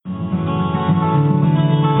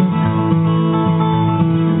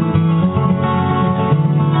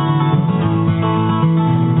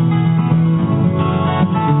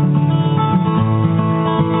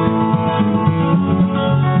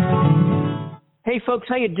Hey, folks,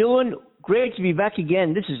 how you doing? Great to be back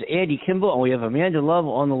again. This is Andy Kimball, and we have Amanda Love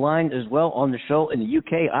on the line as well on the show in the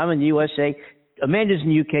UK. I'm in the USA. Amanda's in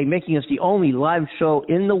the UK, making us the only live show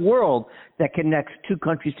in the world that connects two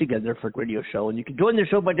countries together for a radio show. And you can join the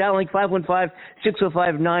show by dialing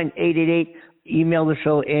 515-605-9888. Email the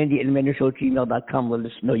show, Andy@AmandaShow@gmail.com. Let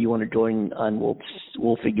us know you want to join, and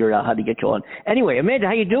we'll figure out how to get you on. Anyway, Amanda,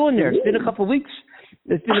 how you doing there? It's been a couple of weeks.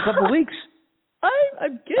 I'm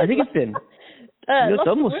good. I think it's been. It's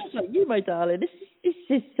almost like you, my darling. This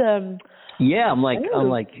is yeah, I'm like.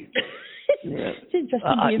 Yeah. It's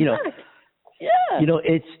interesting being back. Yeah.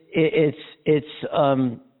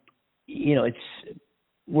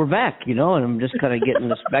 We're back, and I'm just kind of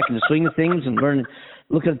getting us back in the swing of things and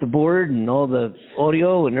looking at the board and all the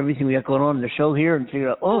audio and everything we got going on in the show here and figure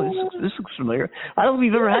out, this looks familiar. I don't think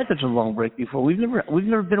we've ever had such a long break before. We've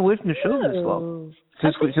never been away from the show this long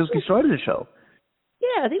since we started the show.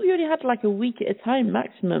 Yeah, I think we only had like a week at a time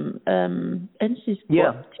maximum. And this is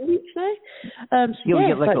 2 weeks now. We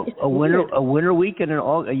get like a winter week and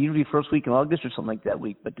usually first week in August or something like that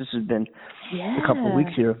week. But this has been a couple of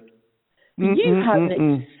weeks here. You had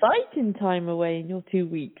an exciting time away in your 2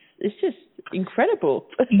 weeks. It's just incredible.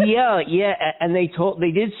 yeah, and they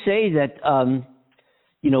did say that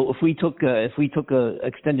if we took a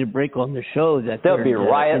extended break on the show, that there'll be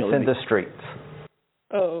riots in the streets.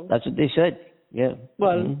 Oh, that's what they said. Yeah.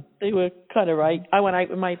 Well, they were kind of right. I went out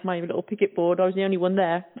with my little picket board. I was the only one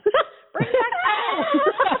there. Bring back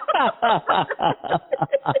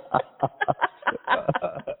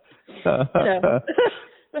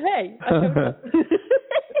But hey, I showed up.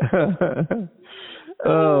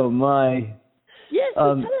 Oh my. Yes.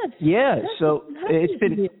 Tell us. Yeah. So it's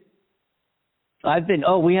been.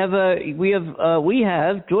 We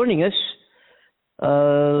have joining us.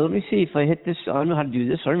 Let me see if I hit this. I don't know how to do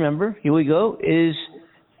this. I remember. Here we go.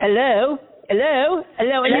 Hello.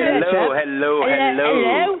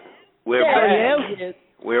 We're back.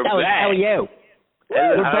 We're back. How are you?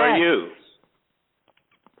 Hello, how are you?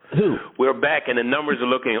 Who? We're back, and the numbers are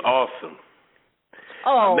looking awesome.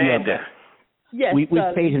 Oh, Amanda. Yes. We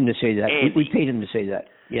paid him to say that. Andy. We paid him to say that.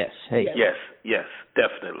 Yes. Hey. Yes,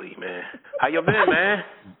 definitely, man. How you been, man?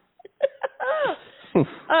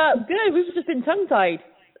 Good. We've just been tongue-tied.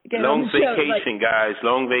 Long vacation, guys.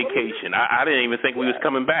 Long vacation. I didn't even think we was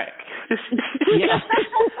coming back.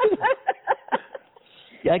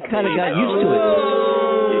 I kind of got used to it.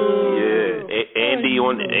 Yeah. Andy,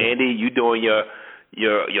 you doing your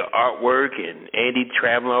artwork, and Andy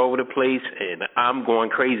traveling all over the place, and I'm going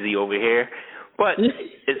crazy over here. But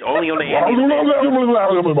it's only on the Andy.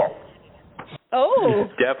 Oh.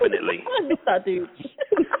 Definitely. I miss that dude.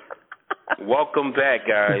 Welcome back,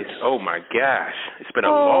 guys. Oh my gosh, it's been a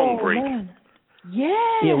long break. Man.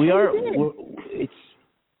 Yeah. Yeah, we are.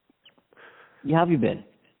 How have you been,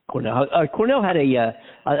 Cornell? Cornell had he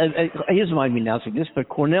doesn't mind me announcing this, but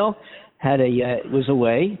Cornell had was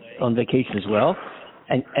away on vacation as well,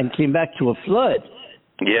 and came back to a flood.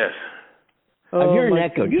 Yes. I'm hearing an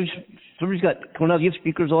echo. Somebody's got Cornell. Do you have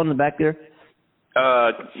speakers on in the back there?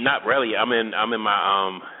 Not really. I'm in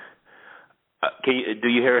my do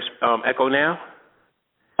you hear echo now?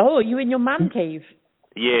 Oh, are you in your man cave?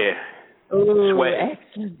 Yeah. Oh, sweating.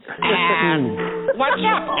 Excellent. What's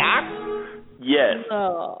up, Doc? Yes.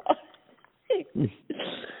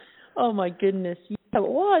 Oh my goodness. Yeah,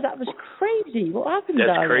 wow, that was crazy. What happened, That's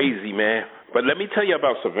darling? crazy, man. But let me tell you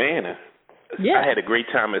about Savannah. Yeah. I had a great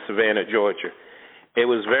time in Savannah, Georgia. It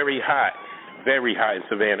was very hot in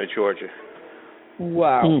Savannah, Georgia.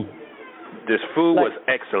 Wow. This food was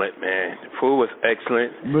excellent, man. The food was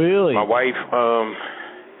excellent. Really? My wife,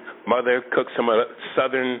 mother cooked some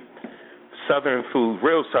southern food,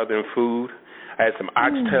 real southern food. I had some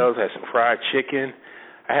oxtails, I had some fried chicken.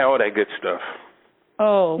 I had all that good stuff.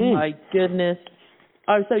 Oh my goodness.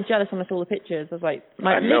 I was so jealous when I saw the pictures. I was like,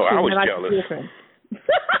 I know, I was jealous.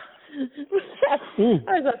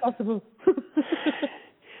 How is that possible?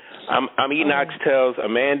 I'm eating oxtails.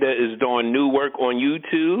 Amanda is doing new work on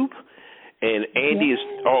YouTube. And Andy is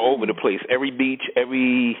all over the place. Every beach,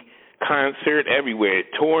 every concert, everywhere.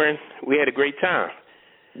 Touring. We had a great time.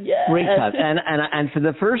 Yeah. Great time. And for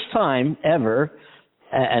the first time ever,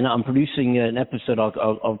 and I'm producing an episode, I'll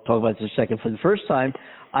talk about this in a second. For the first time,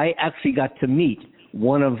 I actually got to meet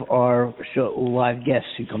one of our live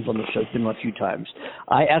guests who comes on the show. It's been on a few times.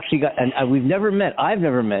 I actually got, and we've never met. I've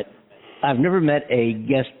never met a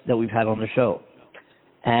guest that we've had on the show.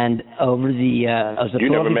 And over the I was at the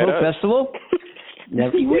Philadelphia Folk Festival.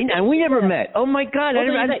 We never met. Oh my God, I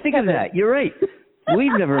didn't think of that. You're right.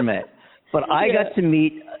 We've never met. But I got to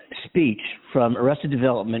meet Speech from Arrested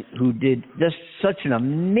Development, who did just such an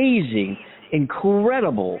amazing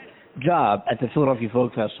incredible job at the Philadelphia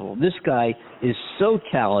Folk Festival. This guy is so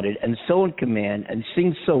talented and so in command and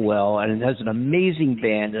sings so well and has an amazing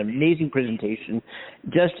band, an amazing presentation,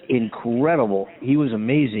 just incredible. He was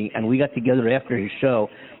amazing, and we got together after his show,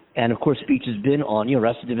 and of course Speech has been on,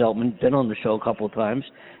 Arrested Development, been on the show a couple of times,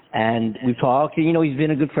 and we've talked, and he's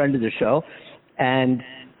been a good friend of the show, and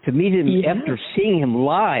to meet him after seeing him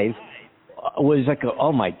live was like,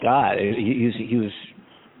 oh my God, he was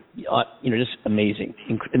just amazing.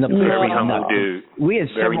 And the very humble dude. We had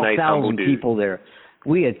several thousand dude. people there.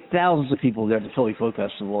 We had thousands of people there at the Philly Folk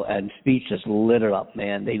Festival, and Speech just lit it up,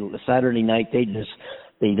 man. Saturday night they just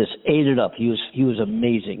ate it up. He was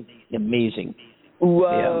amazing. Whoa.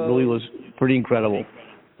 Yeah, really was pretty incredible.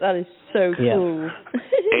 That is so cool.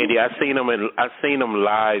 Andy, I seen him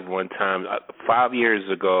live one time 5 years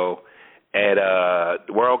ago at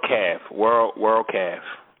World Calf.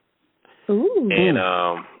 Ooh. And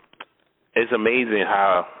it's amazing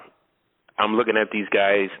how I'm looking at these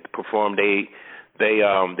guys perform. They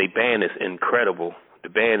band is incredible. The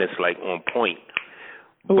band is like on point.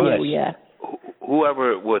 Oh yeah.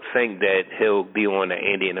 Whoever would think that he'll be on the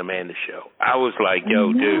Andy and Amanda show? I was like,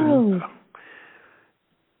 yo, dude.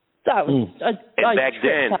 That was and back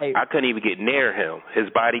then, I couldn't even get near him. His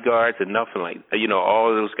bodyguards and nothing like, all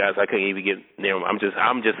of those guys. I couldn't even get near him. I'm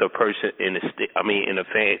just a person in a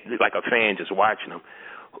fan, like a fan, just watching them.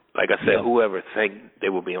 Like I said, whoever think they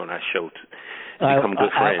will be on our show to become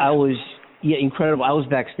good friends. I was incredible. I was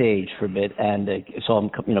backstage for a bit and saw him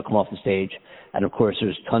come off the stage, and of course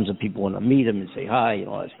there's tons of people want to meet him and say hi and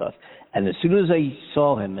all that stuff. And as soon as I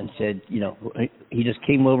saw him and said, he just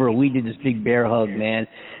came over. We did this big bear hug, man.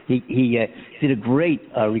 He did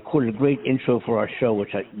recorded a great intro for our show,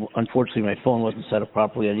 which unfortunately my phone wasn't set up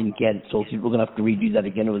properly. I didn't get it, so we're going to have to redo that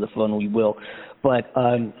again over the phone, and we will. But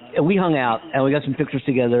we hung out, and we got some pictures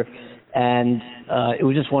together, and it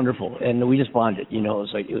was just wonderful. And we just bonded, it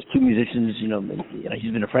was two musicians,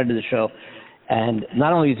 he's been a friend of the show. And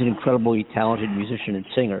not only is he an incredibly talented musician and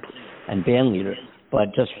singer and band leader, but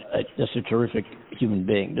just a terrific human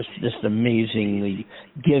being, just amazingly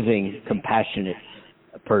giving, compassionate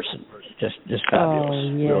person, just fabulous.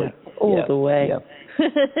 Oh yeah, really. All the way.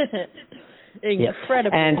 Yeah.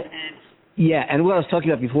 Incredible. And what I was talking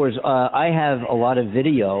about before is I have a lot of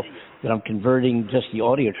video that I'm converting just the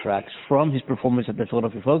audio tracks from his performance at the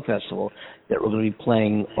Philadelphia Folk Festival that we're going to be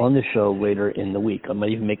playing on the show later in the week. I might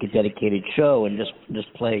even make a dedicated show and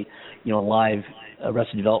just play, a live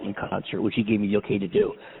Arrested Development concert, which he gave me the okay to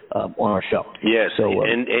do on our show. Yes, so,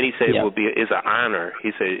 and he said it's an honor.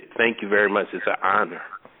 He said, thank you very much. It's an honor.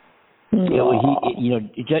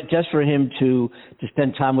 Just for him to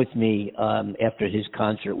spend time with me after his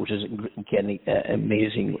concert, which is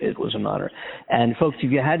amazing, it was an honor. And folks,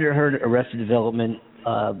 if you hadn't heard Arrested Development,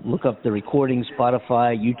 look up the recordings,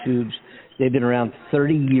 Spotify, YouTube's. They've been around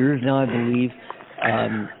 30 years now, I believe.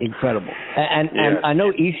 Incredible. And I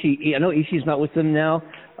know Ishi's not with them now,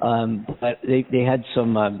 but they had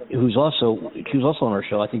some. She was also on our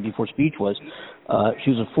show, I think, before Speech was.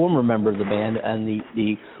 She was a former member of the band, and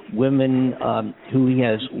the women who he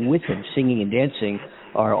has with him singing and dancing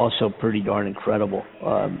are also pretty darn incredible.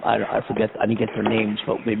 I didn't get their names,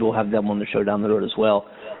 but maybe we'll have them on the show down the road as well.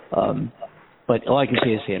 But all I can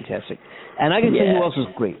say is fantastic. And I can tell you who else is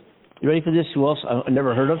great. You ready for this? Who else I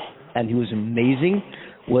never heard of, and he was amazing,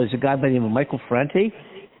 was a guy by the name of Michael Franti.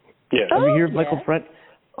 Yeah. Ever hear of Michael Franti?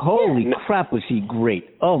 Holy crap, was he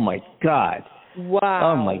great. Oh, my God.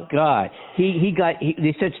 Wow. Oh, my God.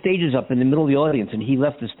 They set stages up in the middle of the audience, and he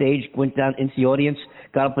left the stage, went down into the audience,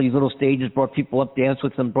 got up on these little stages, brought people up, danced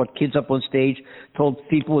with them, brought kids up on stage, told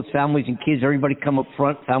people with families and kids, everybody come up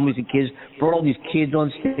front, families and kids, brought all these kids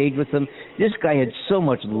on stage with him. This guy had so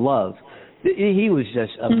much love. He was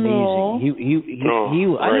just amazing.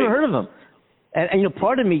 I never heard of him. And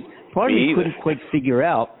part of me couldn't quite figure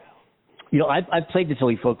out. I've played the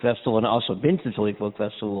Philly Folk Festival and also been to the Philly Folk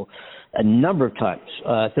Festival a number of times,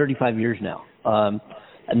 35 years now.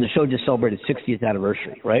 And the show just celebrated 60th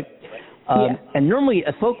anniversary, right? And normally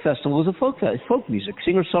a folk festival is folk music,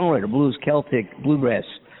 singer-songwriter, blues, Celtic, bluegrass,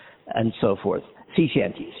 and so forth. Sea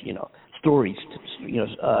shanties, stories,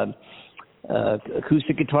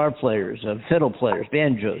 acoustic guitar players, fiddle players,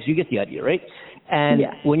 banjos. You get the idea, right? And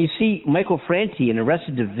when you see Michael Franti in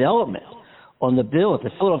Arrested Development on the bill at the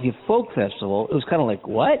Philadelphia Folk Festival, it was kind of like,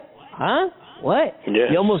 what? Huh? What?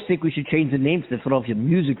 Yeah. You almost think we should change the name to the Philadelphia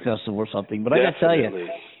Music Festival or something. But I got to tell you,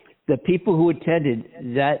 the people who attended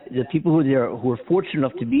that, the people who were there, who were fortunate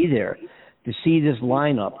enough to be there to see this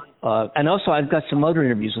lineup, and also I've got some other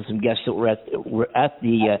interviews with some guests that were at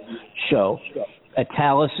the show.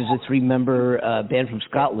 Tallis is a 3-member band from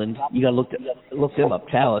Scotland. You got to look them up.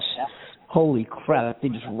 Tallis. Holy crap! They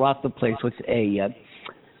just rock the place with a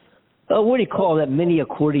what do you call that mini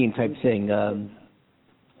accordion type thing?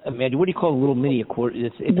 Amanda, what do you call a little mini accordion?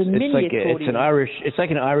 It's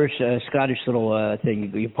like an Irish Scottish little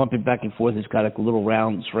thing. You pump it back and forth. It's got like a little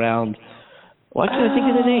round. Why can't I think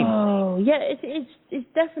of the name? Oh, yeah, it's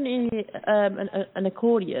definitely an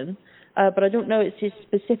accordion, but I don't know its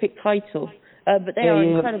specific title. But they are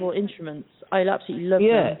incredible instruments. I absolutely love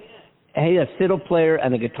them. Hey, a fiddle player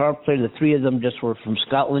and a guitar player, the 3 of them just were from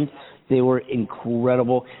Scotland. They were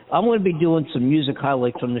incredible. I'm going to be doing some music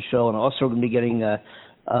highlights on the show, and also going to be getting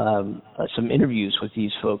some interviews with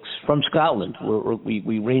these folks from Scotland.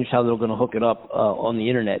 We arranged how they're going to hook it up on the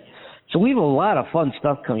internet. So we have a lot of fun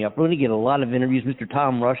stuff coming up. We're going to get a lot of interviews. Mr.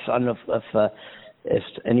 Tom Rush, I don't know if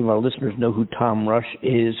any of our listeners know who Tom Rush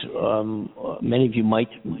is. Many of you might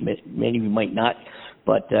not.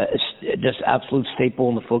 But it's just absolute staple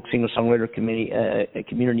in the folk singer-songwriter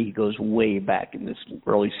community. He goes way back in the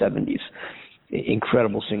early 70s.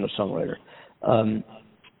 Incredible singer-songwriter.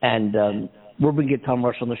 And we're going to get Tom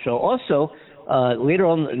Rush on the show. Also, later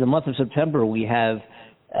on in the month of September, we have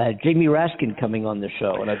Jamie Raskin coming on the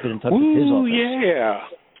show, and I've been in touch with his office. Yeah.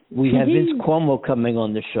 We have Vince Cuomo coming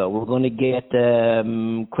on the show. We're going to get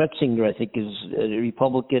Kretzinger, I think, is a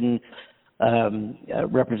Republican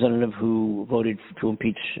representative who voted to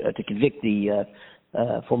impeach, to convict the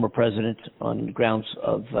former president on grounds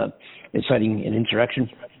of inciting an insurrection.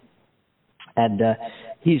 And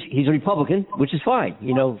he's a Republican, which is fine.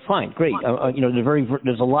 Fine, great.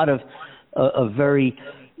 There's a lot of very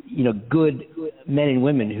good men and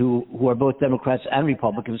women who are both Democrats and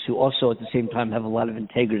Republicans who also at the same time have a lot of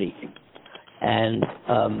integrity. And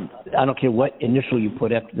I don't care what initial you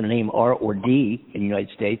put after the name R or D in the United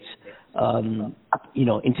States.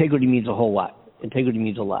 Integrity means a whole lot. Integrity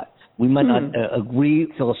means a lot. We might not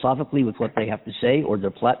agree philosophically with what they have to say or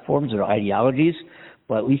their platforms or their ideologies,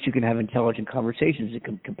 but at least you can have intelligent conversations that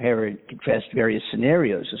can compare and contrast various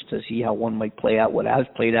scenarios as to see how one might play out, what has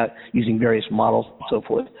played out, using various models and so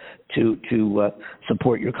forth to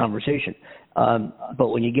support your conversation. But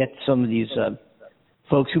when you get some of these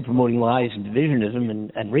folks who are promoting lies and divisionism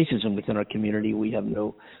and racism within our community, we have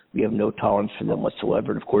no tolerance for them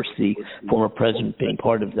whatsoever. And of course, the former president being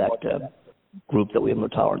part of that group that we have no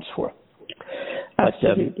tolerance for.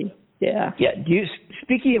 Absolutely. Yeah.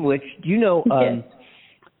 Speaking of which, do you know?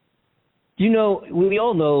 We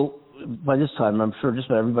all know by this time. I'm sure just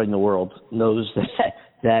about everybody in the world knows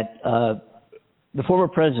that the former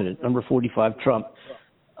president, number 45, Trump,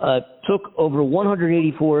 took over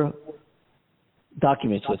 184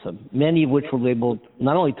 documents with him, many of which were labeled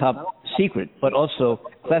not only top secret, but also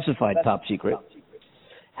classified top secret.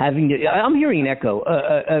 I'm hearing an echo.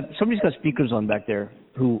 Somebody's got speakers on back there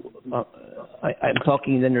who I'm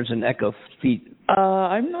talking, and then there's an echo feed.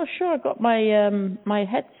 I'm not sure. I got my my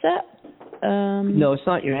headset. No, it's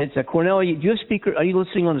not your headset. Cornell, do you have speaker? Are you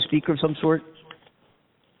listening on a speaker of some sort?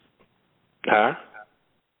 Huh?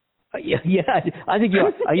 Yeah, I think you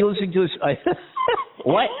are. Are you listening to us?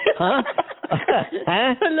 What? Huh? Huh?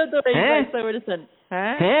 I love the way you guys so innocent.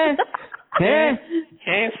 Huh? Huh? Huh?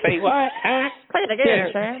 Huh? Say what? Huh? Play it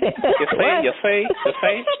again, Sam. You say.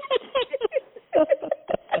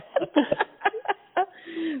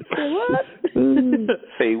 What?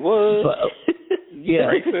 Say what?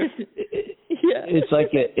 Yeah. It's like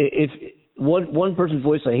if one person's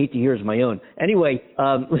voice I hate to hear is my own. Anyway, you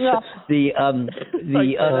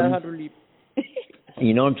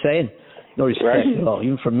know what I'm saying? No respect at all,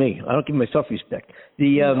 even from me. I don't give myself respect.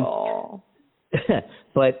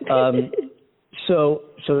 But so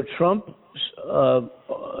Trump's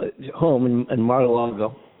home in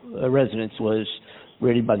Mar-a-Lago residence was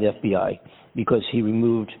raided by the FBI because he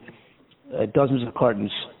removed dozens of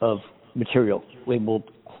cartons of material labeled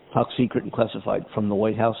top secret and classified from the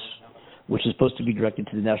White House, which is supposed to be directed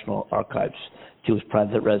to the National Archives, to his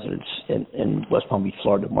private residence in West Palm Beach,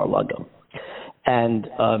 Florida, Mar-a-Lago. And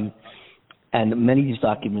many of these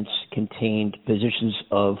documents contained positions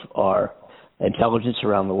of our intelligence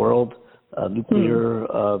around the world, nuclear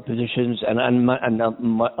positions, and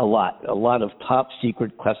a lot of top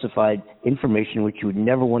secret classified information which you would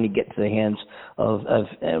never want to get to the hands of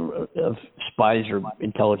spies or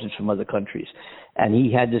intelligence from other countries. And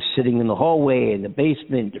he had this sitting in the hallway, in the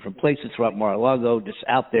basement, different places throughout Mar-a-Lago, just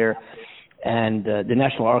out there. And the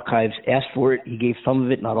National Archives asked for it. He gave some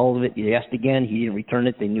of it, not all of it. He asked again. He didn't return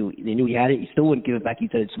it. They knew he had it. He still wouldn't give it back. He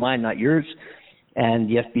said, "It's mine, not yours." And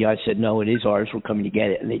the FBI said, "No, it is ours. We're coming to get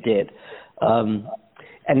it," and they did. And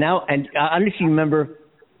I don't know if you remember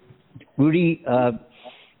Rudy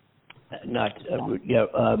not yeah.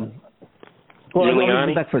 Well,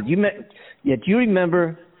 Giuliani? Go back further. Do you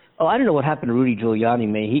remember? Oh, I don't know what happened to Rudy Giuliani,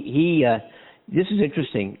 man. He this is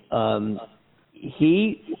interesting.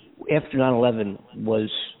 He, after 9/11, was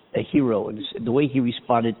a hero. And the way he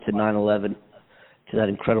responded to 9/11, to that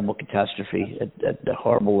incredible catastrophe, at the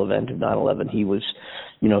horrible event of 9/11, he was,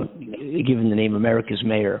 given the name America's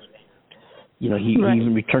Mayor. He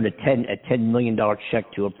even returned a $10 million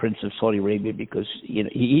check to a prince of Saudi Arabia because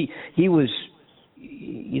he was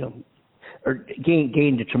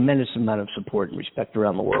gained a tremendous amount of support and respect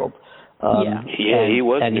around the world. He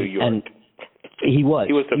was New York. And he was.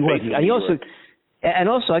 He was the face of New York. And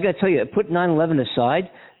also, I got to tell you, put 9/11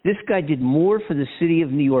 aside, this guy did more for the city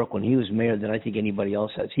of New York when he was mayor than I think anybody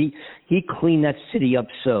else has. He cleaned that city up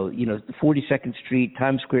so, the 42nd Street,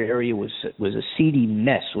 Times Square area was a seedy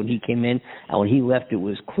mess when he came in, and when he left, it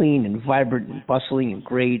was clean and vibrant and bustling and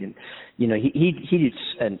great. And he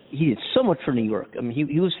did so much for New York. I mean,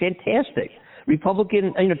 he was fantastic.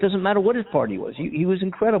 Republican, it doesn't matter what his party was. He was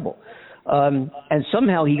incredible. And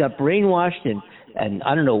somehow he got brainwashed and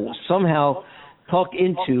I don't know, somehow talked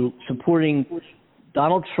into supporting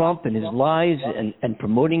Donald Trump and his lies and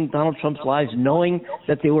promoting Donald Trump's lies, knowing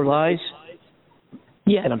that they were lies.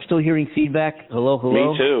 Yeah. And I'm still hearing feedback. Hello.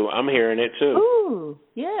 Me too. I'm hearing it too. Ooh,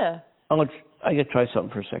 yeah. I got to try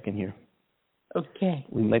something for a second here. Okay.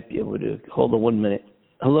 We might be able to hold on 1 minute.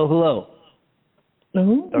 Hello.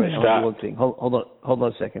 Ooh. All right, stop. One thing. Hold on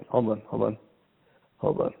a second. Hold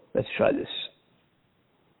on. Let's try this.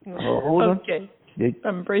 Hold on. Okay.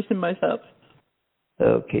 I'm bracing myself.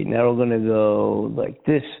 Okay, now we're going to go like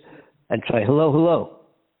this and try hello. Oh,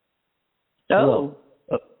 hello.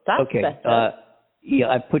 That's okay. better. Yeah,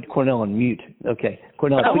 I put Cornell on mute. Okay,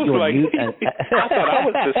 Cornell, I put you on mute. And I thought I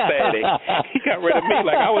was the static. He got rid of me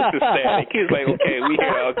like I was the static. He was like, okay, we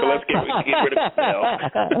here, Uncle, let's get rid of Mel.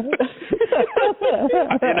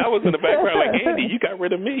 And I was in the background like, Andy, you got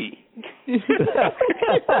rid of me.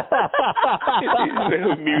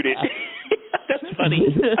 Muted. That's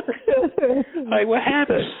funny. Like, what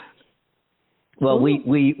happened? Well,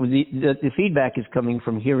 the feedback is coming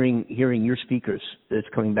from hearing your speakers. It's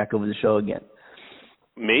coming back over the show again.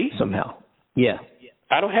 Me? Somehow. Yeah.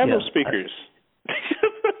 I don't have no speakers.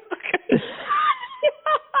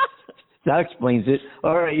 That explains it.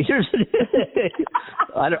 All right. Here's.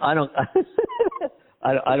 I don't know.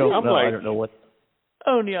 I don't know what.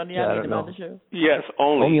 Only on the Andy Amanda show. Yes,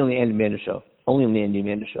 only. Only on the Andy Amanda show. Only on the Andy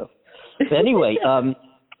Amanda show. But anyway, so I what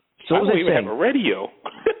don't was I even saying? have a radio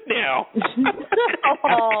now.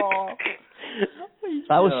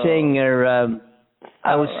 I was saying.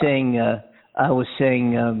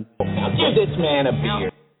 Give this man a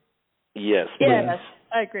beer. Yes. Yes,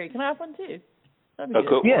 I agree. Can I have one too?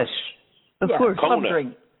 Yes, of course.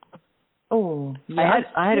 Drink. Oh, yeah,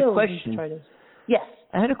 I had a question. Yes.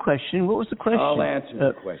 I had a question. What was the question? I'll answer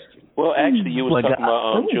the question. Well, actually, you was talking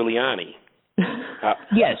about Giuliani.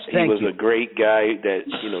 Yes, he was a great guy that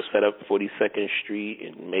set up 42nd Street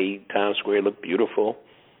and made Times Square look beautiful.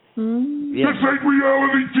 Mm. This ain't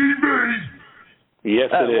reality TV.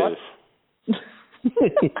 Yes, it is.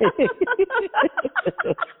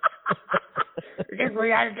 It's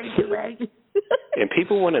reality TV. And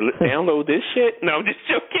people want to download this shit? No, I'm just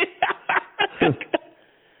joking.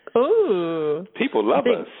 Oh, people love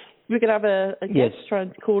us. We could have a guest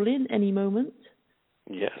trying to call in any moment.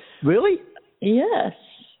 Yes. Really? Yes.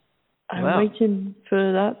 I'm waiting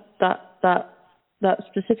for that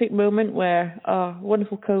specific moment where our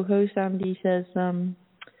wonderful co-host Andy says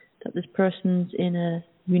that this person's in a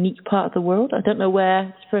unique part of the world. I don't know where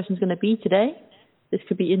this person's going to be today. This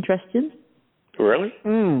could be interesting. Really?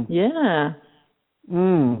 Yeah.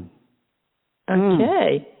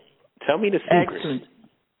 Okay. Tell me the secret. Excellent.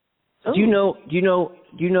 Do you know? Do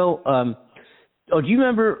you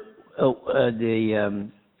remember the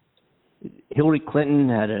Hillary Clinton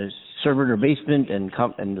had a server in her basement and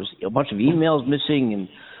there's a bunch of emails missing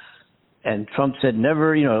and Trump said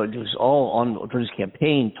never, it was all on during his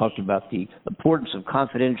campaign, talked about the importance of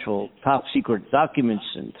confidential top secret documents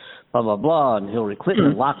and blah, blah, blah, and Hillary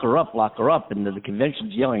Clinton, lock her up, and the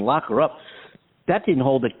convention's yelling, lock her up. That didn't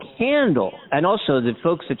hold a candle. And also the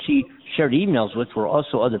folks that she shared emails with were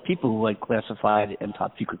also other people who had classified and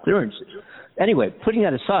top secret clearances. Anyway, putting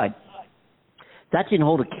that aside, that didn't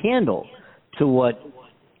hold a candle to what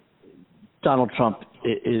Donald Trump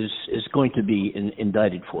is going to be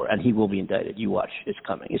indicted for, and he will be indicted. You watch, it's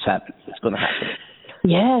coming, it's happening, it's going to happen.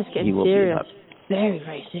 Yeah, it's getting serious, very,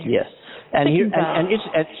 very serious. Yes, and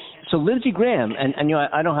so Lindsey Graham, and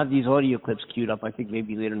I don't have these audio clips queued up. I think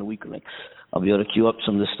maybe later in the week I'll be able to queue up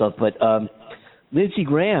some of this stuff. But Lindsey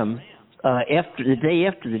Graham after the day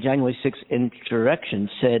after the January 6th insurrection,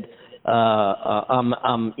 said,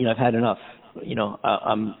 I've had enough. He's not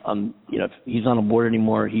on board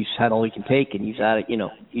anymore. He's had all he can take, and he's at it.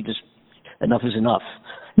 Enough is enough.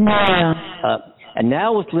 Yeah. And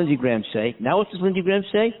now what does Lindsey Graham say?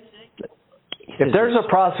 If there's a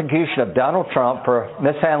prosecution of Donald Trump for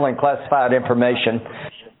mishandling classified information.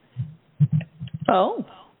 Oh.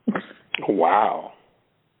 Wow.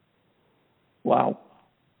 Oh.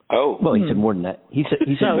 Well, he said more than that. He said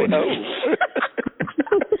more than that.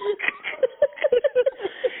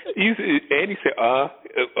 Andy said,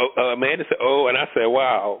 Amanda said, oh, and I said,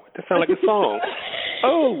 wow. That sounds like a song.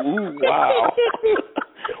 Oh, wow.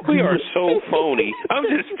 We are so phony. I'm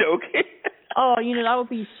just joking. Oh, that would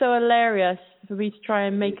be so hilarious for me to try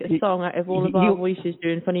and make a song out of all of our voices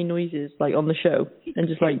doing funny noises, like on the show, and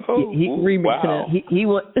just like remixing it.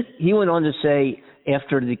 He went on to say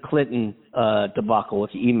after the Clinton debacle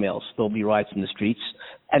with the emails, there'll be riots in the streets,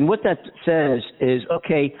 and what that says is,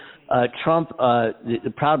 okay, Trump,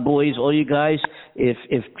 the Proud Boys, all you guys,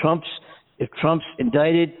 if Trump's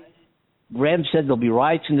indicted, Graham said there'll be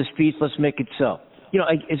riots in the streets. Let's make it so.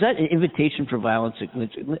 Is that an invitation for violence?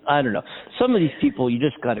 I don't know. Some of these people, you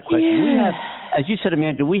just got to question. Yeah. We have, as you said,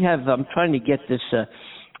 Amanda, I'm trying to get this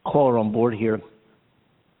caller on board here.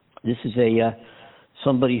 This is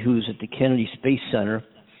somebody who's at the Kennedy Space Center.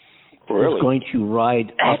 Really? Who's going to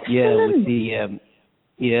ride up, with the,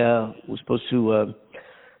 was supposed to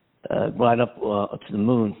ride up to the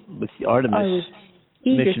moon with the Artemis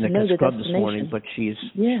mission that got scrubbed this morning, but she's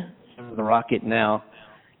in the rocket now.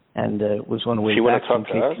 And was on the way back from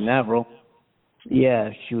Cape Canaveral. Yeah,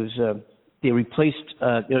 she was. They replaced.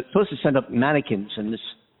 They were supposed to send up mannequins, and this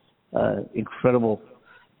incredible,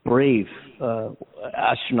 brave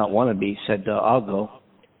astronaut wannabe said, "I'll go,"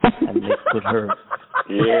 and they put her.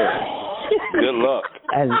 Yeah. Good luck.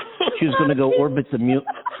 And she was going to go orbit the moon.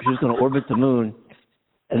 She was going to orbit the moon,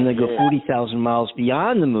 and then go 40,000 miles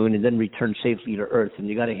beyond the moon, and then return safely to Earth. And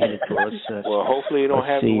you got to hand it to us. Well, hopefully you don't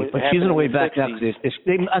have to. But she's on her way back now.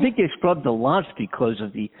 I think they scrubbed the launch because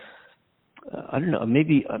of the. I don't know.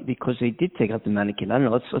 Maybe because they did take out the mannequin. I don't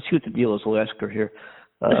know. Let's see what the deal is. We'll ask her here.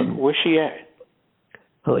 Where's she at?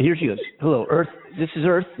 Hello, here she goes. Hello, Earth. This is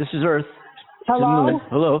Earth. Hello.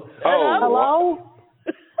 Hello. Oh. Hello.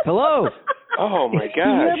 Hello. Oh my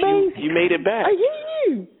gosh! You made it back. I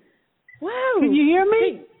hear you. Wow. Can you hear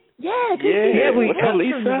me? Yeah. What's up,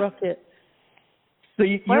 Lisa? So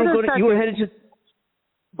you were headed to.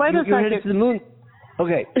 Wait a second. You were headed to the moon.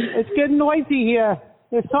 Okay. It's getting noisy here.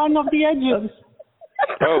 It's on off the edges.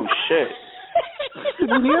 Oh shit. Can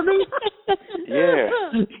you hear me? Yeah.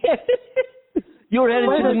 You were headed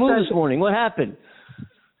to the moon this morning. What happened?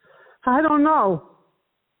 I don't know.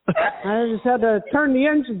 I just had to turn the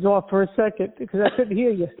engines off for a second because I couldn't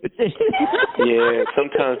hear you. Yeah,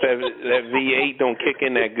 sometimes that V8 don't kick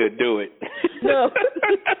in that good, do it? No.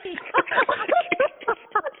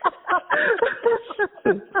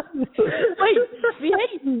 Wait,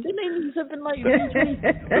 V8? Didn't they mean something like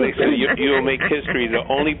They said you'll make history. The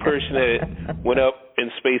only person that went up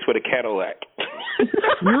in space with a Cadillac.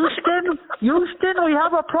 Houston, we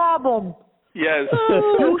have a problem. Yes.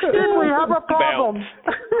 Houston, we have a problem.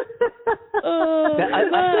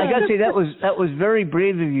 I got to say that was very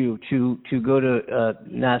brave of you to go to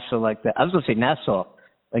NASA like that. I was going to say Nassau,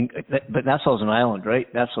 but Nassau's an island,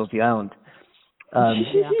 right? Nassau's the island.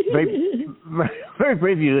 Very, very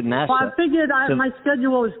brave of you at NASA. Well, I figured my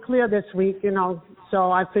schedule is clear this week,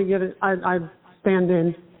 so I figured I'd stand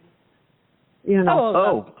in.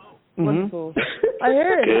 Wonderful. I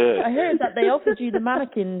heard that they offered you the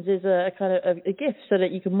mannequins as a kind of a gift so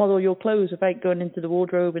that you can model your clothes without going into the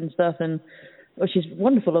wardrobe and stuff, which is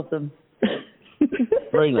wonderful of them.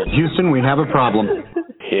 Very good. Houston, we have a problem.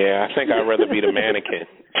 Yeah, I think I'd rather be the mannequin.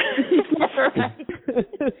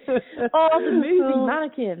 Oh, the movie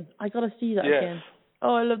Mannequin. I got to see that again.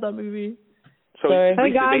 Oh, I love that movie. So, Sorry.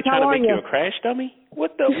 Hey guys, they trying how to are make you? you a crash dummy?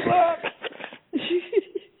 What the fuck?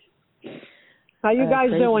 How you guys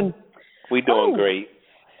doing? We doing great.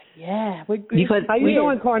 Yeah, we're good. How you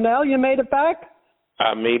doing, Cornell? You made it back?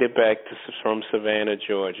 I made it back from Savannah,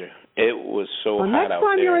 Georgia. It was so hot next out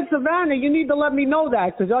time there. you're in Savannah, you need to let me know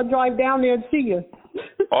that because I'll drive down there and see you.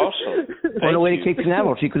 Awesome. On the way to Cape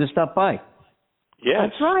Canaveral, she could have stopped by. Yes.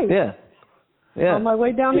 That's right. Yeah. On my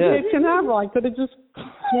way down to Cape Canaveral, I could have just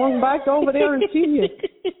swung back over there and seen you.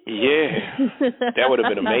 Yeah. That would have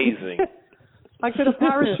been amazing. I could have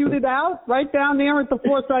parachuted out right down there at the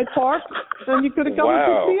Forsyth Park, and you could have come and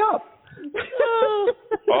picked me up.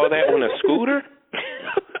 All that on a scooter?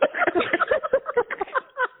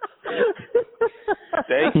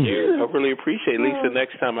 Thank you. really appreciate it. Lisa,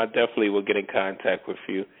 next time I definitely will get in contact with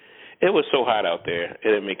you. It was so hot out there. It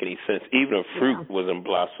didn't make any sense. Even the fruit wasn't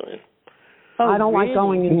blossoming. Oh, I don't like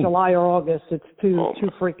going in July or August. It's too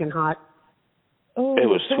freaking hot. Oh, it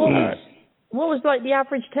was too hot. What was like the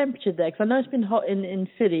average temperature there? Because I know it's been hot in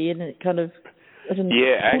Philly, and it kind of.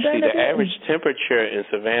 Yeah, actually, the average temperature in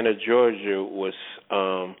Savannah, Georgia, was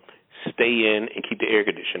stay in and keep the air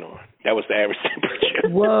conditioner on. That was the average temperature.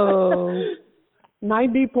 Whoa.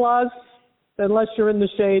 90 plus, unless you're in the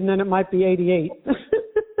shade, and then it might be 88.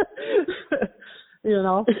 You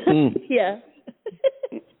know? Yeah.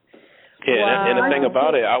 Yeah, wow. and the thing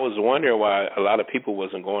about it, I was wondering why a lot of people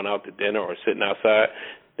wasn't going out to dinner or sitting outside.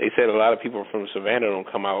 They said a lot of people from Savannah don't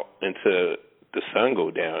come out until the sun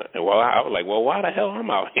go down. And I was like, well, why the hell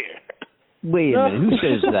I'm out here? Wait a minute, who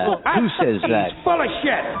says that? Who says that? Full of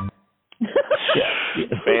shit.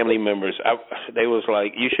 Family members. They was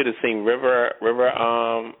like, you should have seen River.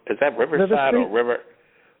 Is that Riverside or River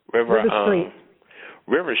Street.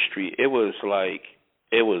 River Street. It was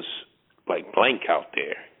like blank out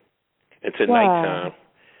there until nighttime.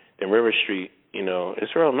 Then River Street, you know,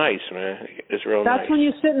 it's real nice, man. It's real nice. That's when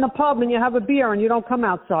you sit in the pub and you have a beer and you don't come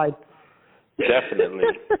outside. Definitely.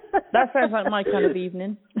 That sounds like my kind of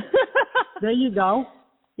evening. There you go.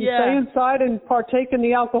 You stay inside and partake in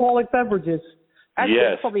the alcoholic beverages. Actually,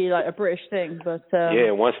 it's probably like a British thing, but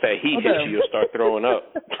yeah, once that heat hits you, you'll start throwing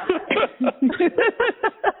up.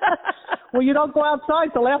 Well, you don't go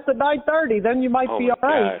outside till after 9:30. Then you might be all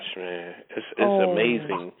right. Oh my gosh, man, it's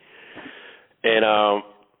amazing. And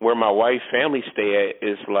where my wife's family stay at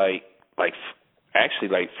is actually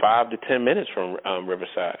 5 to 10 minutes from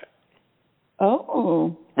Riverside.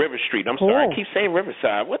 Oh. River Street. I'm sorry, I keep saying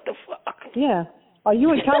Riverside. What the fuck? Yeah. Are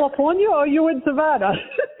you in California or are you in Savannah?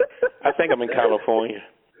 I think I'm in California.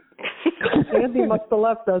 Andy must have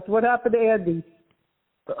left us. What happened to Andy?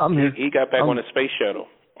 I'm here. He got back on the space shuttle.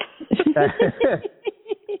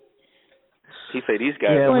 He said these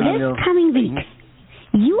guys. For this coming week,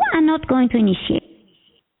 you are not going to initiate.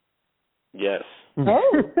 Yes.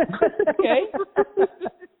 Oh. Okay.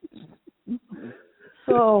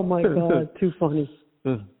 Oh my God! Too funny.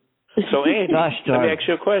 So Andy, let me ask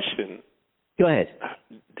you a question. Go ahead.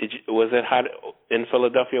 Was it hot in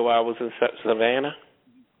Philadelphia while I was in Savannah?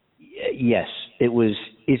 Yes, it was.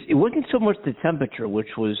 It wasn't so much the temperature,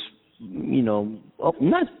 which was,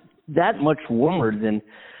 not that much warmer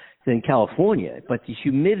than California, but the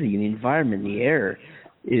humidity and the environment, the air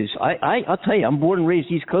is. I'll tell you, I'm born and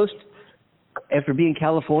raised East Coast. After being in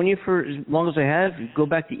California for as long as I have, go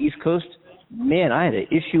back to East Coast. Man, I had an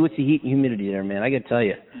issue with the heat and humidity there, man. I got to tell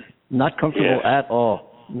you, not comfortable at all.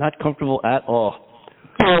 Not comfortable at all.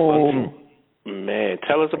 Oh, man.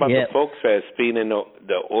 Tell us about the Folk Fest, being in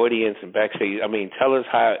the audience and backstage. I mean, tell us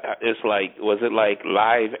how it's like. Was it like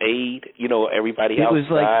Live Aid? Everybody outside. Was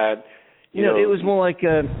like, it was more like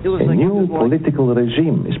a new political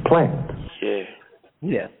regime is planned. Yeah.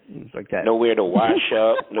 Yeah, it was like that. Nowhere to wash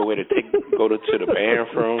up. Nowhere to go to the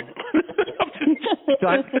bathroom.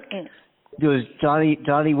 There was Johnny,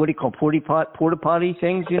 what do you call porta potty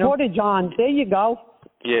things? Porta Johns. There you go.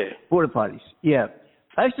 Yeah. Porta potties. Yeah.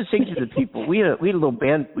 I used to sing to the people. We had a little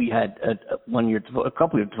band we had one year, a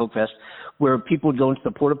couple years at Folk Fest, where people would go into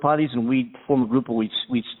the porta potties and we'd form a group and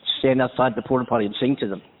we'd stand outside the porta potty and sing to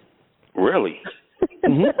them. Really?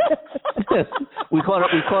 Mm-hmm. we called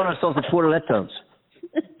ourselves the Portalettones.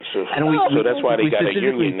 So that's why they got a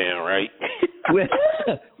union now, right?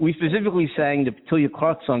 We specifically sang the Petulia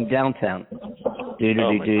Clark song, Downtown.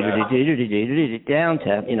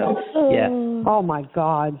 Downtown, yeah. Oh, my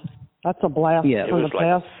God. That's a blast from the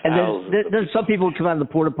past. And then some people would come out of the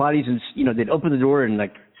porta potties and, they'd open the door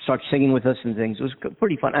and, start singing with us and things. It was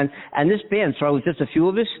pretty fun. And this band started with just a few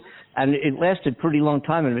of us, and it lasted a pretty long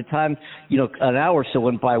time. And by the time, an hour or so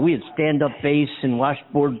went by, we had stand-up bass and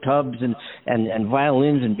washboard tubs and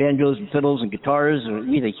violins and banjos and fiddles and guitars. And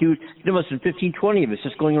we had a huge, there must have been 15, 20 of us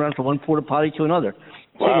just going around from one porta potty to another.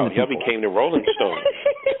 Wow, y'all became the Rolling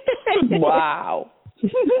Stones. Wow.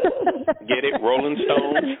 Get it, Rolling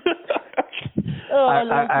Stones?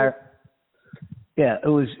 Yeah, it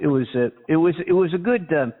was a good.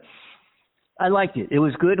 I liked it. It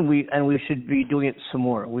was good, and we should be doing it some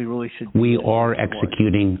more. We really should. We are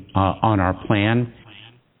executing on our plan.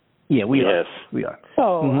 Yeah, we are.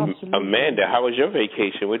 Oh, absolutely. Amanda, how was your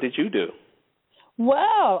vacation? What did you do?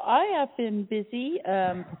 Well, I have been busy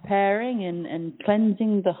preparing and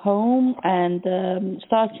cleansing the home and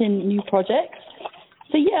starting new projects.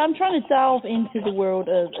 So, I'm trying to delve into the world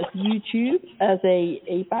of YouTube as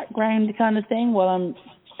a background kind of thing while I'm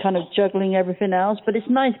kind of juggling everything else. But it's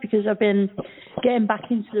nice because I've been getting back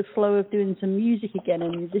into the flow of doing some music again,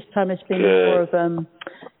 and this time it's been more of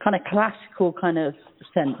kind of classical kind of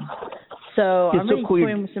sense. So I'm really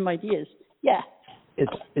toying with some ideas. Yeah.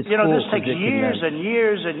 It's this cool takes years and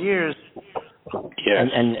years and years. Yes.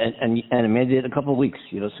 And Amanda did a couple of weeks.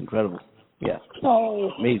 It's incredible. Yeah.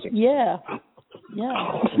 Oh. Amazing. Yeah.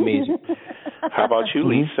 Yeah. Amazing. How about you,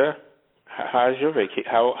 Lisa? How's your vacation?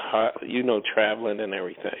 How traveling and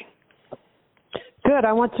everything? Good.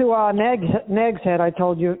 I went to Nags Head. I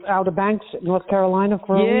told you, Outer Banks, North Carolina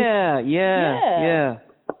for a week. Yeah.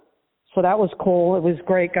 So that was cool. It was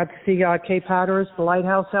great. Got to see Cape Hatteras, the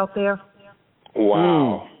lighthouse out there.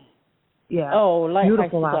 Wow. Yeah. Oh, lighthouse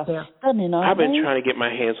beautiful out there. Stunning, I've been trying to get my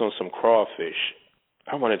hands on some crawfish.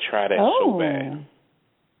 I want to try that so bad.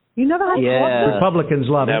 You never had crawfish? Republicans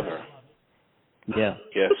love it. Never. Yeah.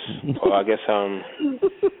 Yes. Well, I guess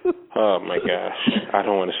oh my gosh, I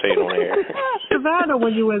don't want to say it on air. Savannah,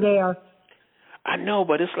 when you were there. I know,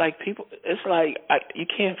 but it's like you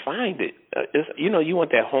can't find it. You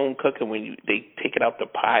want that home cooking when they take it out the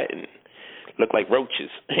pot and look like roaches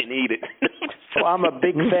and eat it. Well, I'm a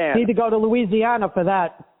big fan. Need to go to Louisiana for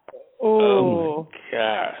that. Oh my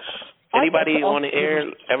gosh. Anybody on the air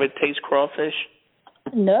ever taste crawfish?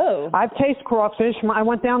 No. I've tasted crawfish. I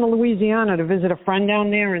went down to Louisiana to visit a friend down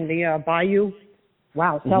there in the bayou.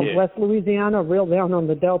 Wow, southwest Louisiana, real down on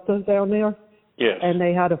the delta down there. Yes. And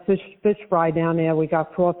they had a fish fry down there. We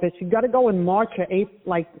got crawfish. You got to go in March or April,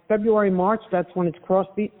 like February, March. That's when it's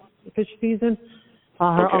fish season.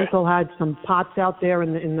 Her uncle had some pots out there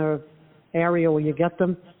in the area where you get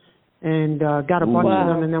them, and got a bunch of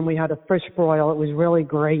them. And then we had a fish broil. It was really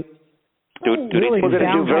great. We're going to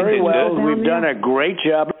do very well. We've done a great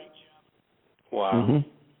job. Wow.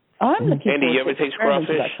 Mm-hmm. I'm looking Andy, you ever taste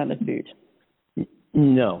crawfish? That kind of food.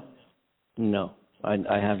 No,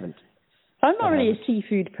 I haven't. I'm not really a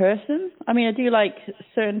seafood person. I mean, I do like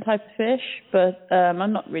certain type of fish, but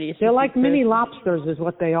I'm not really a seafood They're like person. mini lobsters is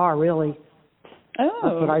what they are, really. Oh.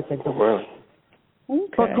 That's what I think of. Really?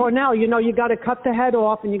 Okay. But Cornell, you got to cut the head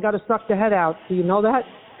off and you got to suck the head out. Do you know that?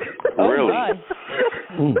 Really?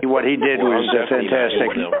 What he did was fantastic.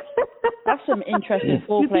 That's some interesting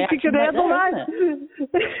foreplay. You think you can handle that?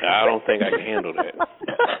 I don't think I can handle that.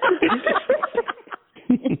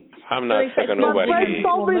 I'm not sucking nobody's My head. friend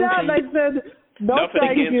told me that, and I said, no, Nothing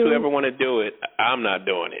thank against you. whoever want to do it. I'm not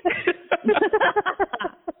doing it.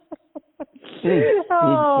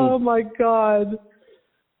 Oh my God!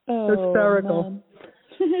 Hysterical.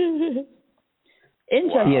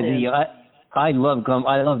 Interesting. Yeah, I love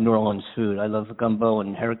I love New Orleans food. I love gumbo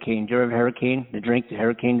and hurricane. Do you ever have hurricane? The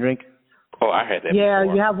hurricane drink? Oh, I had that. Yeah,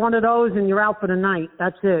 before. you have one of those and you're out for the night.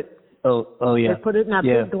 That's it. Oh yeah. They put it in that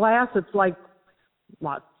big glass. It's like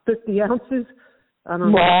 50 ounces. I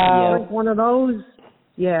don't know. Wow. Drink one of those.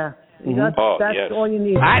 Yeah. That's all you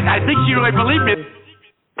need. I think you really believe me.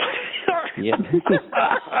 Yeah.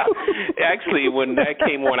 Actually, when that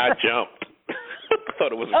came on, I jumped. I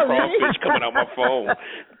thought it was a crawfish coming out my phone.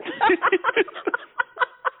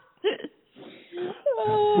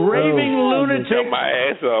 Raving lunatic. Jumped my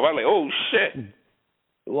ass up. I'm like, oh shit.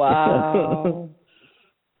 Wow.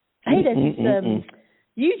 Hey, there's this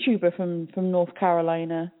YouTuber from North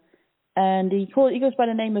Carolina, and he goes by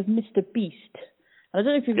the name of Mr. Beast. And I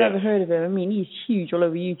don't know if you've ever heard of him. I mean, he's huge all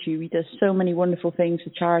over YouTube. He does so many wonderful things for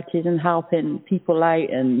charities and helping people out,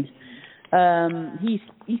 and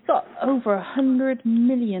he's got over 100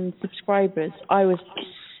 million subscribers. I was stunned.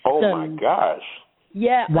 Oh my gosh.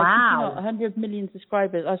 Yeah. Wow. 100 million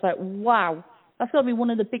subscribers. I was like, wow. That's got to be one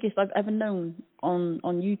of the biggest I've ever known on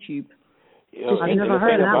YouTube. I've never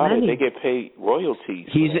heard of that many. They get paid royalties.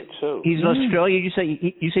 He's in Australia. You say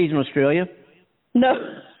he's in Australia? No,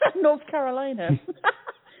 North Carolina.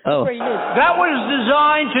 Oh. Where he lives. That was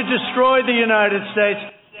designed to destroy the United States.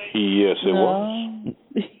 Yes, it was.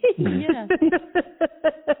 Yeah.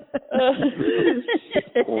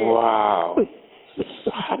 Wow.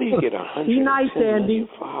 How do you get 100? Be nice, Andy.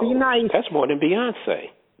 Be nice. That's more than Beyonce.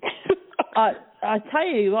 I tell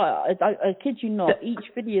you what, I kid you not,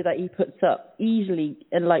 each video that he puts up easily,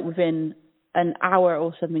 and like within an hour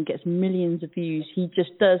or something, gets millions of views. He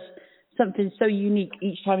just does something so unique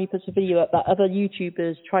each time he puts a video up that other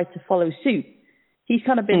YouTubers try to follow suit. He's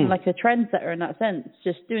kind of been like a trendsetter in that sense,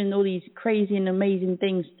 just doing all these crazy and amazing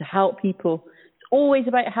things to help people. It's always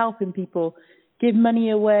about helping people, give money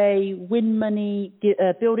away, win money,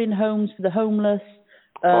 building homes for the homeless.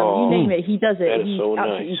 You name it, he does it. He's so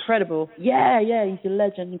absolutely nice. incredible. Yeah, he's a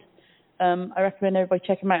legend. I recommend everybody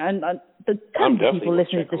check him out. And the tons of people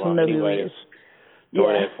listening to this will know who he is.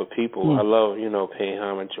 doing that for people. I love, paying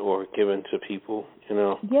homage or giving to people, Yeah,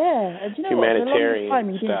 and you know humanitarian what? For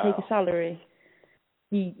the longest time, he didn't take a salary.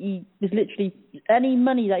 He was literally, any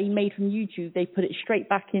money that he made from YouTube, they put it straight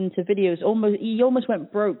back into videos. He almost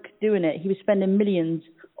went broke doing it. He was spending millions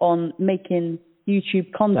on making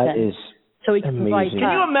YouTube content. That is so he could provide. Can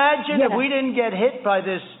you imagine if we didn't get hit by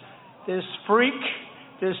this freak,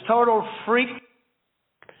 this total freak?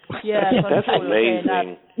 Yeah, that's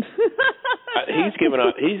amazing. He's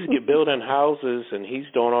building houses and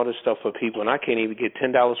he's doing all this stuff for people, and I can't even get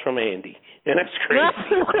 $10 from Andy, and that's crazy.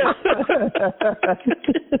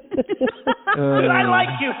 I like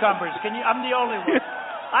cucumbers. I'm the only one.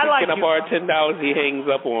 I like. Can I borrow $10? He hangs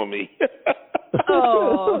up on me.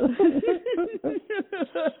 Oh.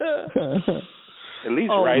 At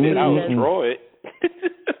least write it out and draw it.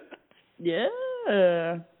 Yeah.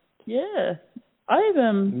 I've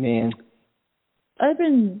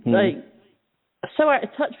been like so out of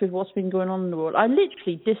touch with what's been going on in the world. I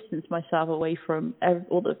literally distanced myself away from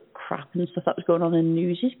all the crap and stuff that was going on in the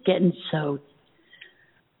news. It's getting so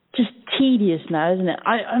just tedious now, isn't it?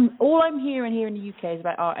 All I'm hearing here in the UK is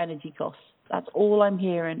about our energy costs. That's all I'm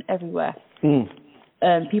hearing everywhere.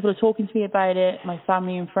 People are talking to me about it, my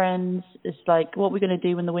family and friends. It's like, what we're going to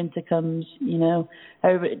do when the winter comes, The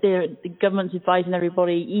government's advising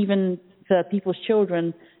everybody, even for people's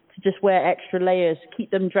children, to just wear extra layers,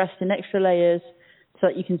 keep them dressed in extra layers so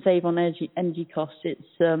that you can save on energy costs.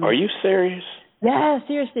 It's Are you serious? Yeah,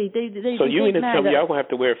 seriously. So you mean to tell me y'all going to have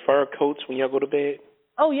to wear fur coats when y'all go to bed?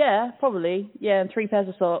 Oh, yeah, probably. Yeah, and 3 pairs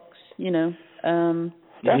of socks, That's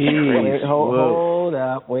crazy. Hold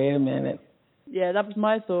up. Wait a minute. Yeah, that was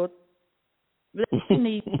my thought. But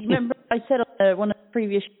remember I said on one of the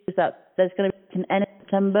previous shows that there's going to be an end in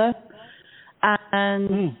September,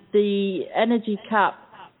 and the energy cap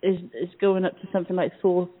is going up to something like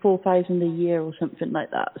 4,000 a year or something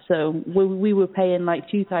like that. So we were paying like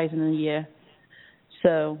 2,000 a year.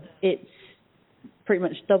 So it's pretty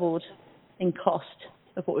much doubled in cost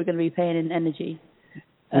of what we're going to be paying in energy.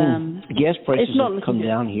 Gas prices have come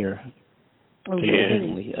down here.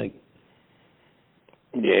 Really?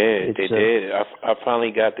 Yeah, they did. I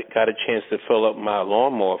finally got a chance to fill up my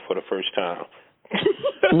lawnmower for the first time.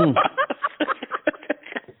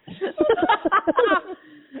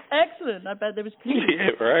 Excellent. I bet there was clean.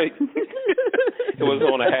 Yeah, right. It was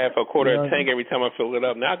on a quarter tank every time I filled it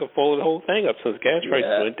up. Now I can fill the whole thing up since gas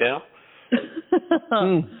prices went down.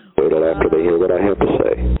 Wait till after they hear what I have to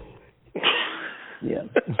say. Yeah.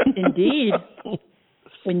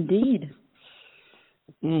 Indeed.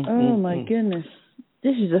 Oh my goodness.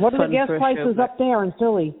 This is What are the gas prices up there in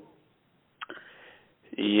Philly?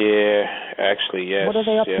 Yeah, actually, yes. What are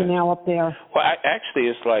they up to now up there? Well, actually,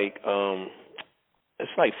 it's like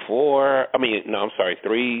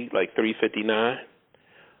 3.59.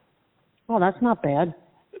 Oh, that's not bad.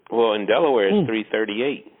 Well, in Delaware, it's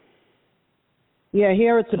 3.38. Yeah,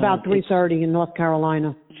 here it's about 3.30 in North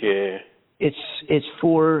Carolina. Yeah. It's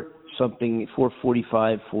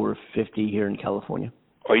 4.45, 4.50 here in California.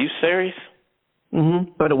 Are you serious?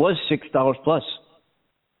 But it was $6 plus.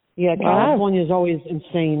 Yeah, California is always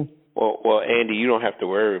insane. Well, Andy, you don't have to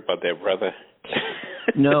worry about that, brother.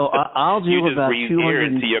 No, I'll do about 200. You just breathe air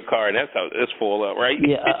into your car, and that's how it's full up, right?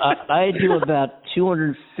 Yeah, I do about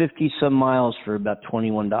 250 some miles for about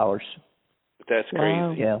 $21. That's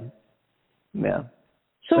crazy. Yeah.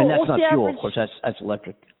 So and that's not fuel, average... of course. That's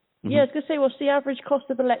electric. Yeah, I was gonna say, what's the average cost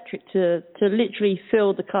of electric to literally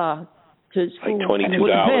fill the car? To its like $22. Well,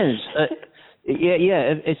 it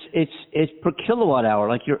depends. It's per kilowatt hour.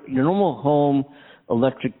 Like your normal home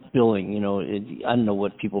electric billing. I don't know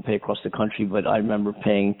what people pay across the country, but I remember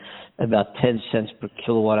paying about 10 cents per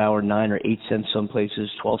kilowatt hour, 9 or 8 cents some places,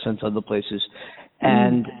 12 cents other places.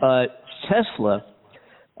 And Tesla,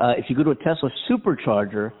 if you go to a Tesla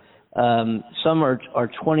supercharger, some are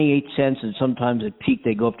 28 cents, and sometimes at peak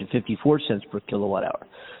they go up to 54 cents per kilowatt hour.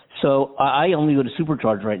 So I only go to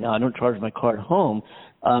supercharge right now. I don't charge my car at home.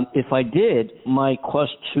 If I did, my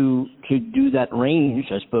cost to do that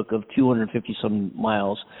range I spoke of, 250 some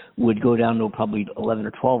miles, would go down to probably $11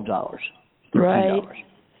 or $12. Right.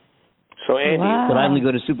 So Andy, but I only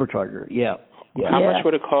go to supercharger. Yeah. How much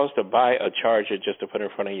would it cost to buy a charger just to put in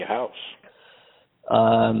front of your house?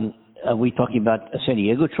 Are we talking about a San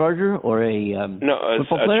Diego charger or a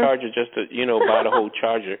charger just to buy the whole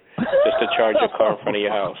charger just to charge your car in front of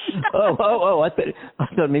your house? I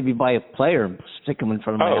thought maybe buy a player and stick them in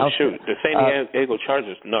front of my house. Oh shoot, the San Diego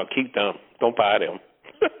chargers. No, keep them. Don't buy them.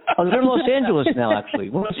 Oh, they're in Los Angeles now, actually.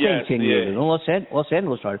 We're not saying San Diego. They're in Los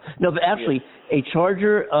Angeles charger. No, but actually, a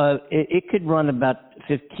charger, it could run about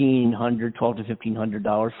 $1,500 to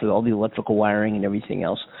 $1,500 for all the electrical wiring and everything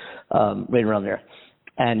else, right around there.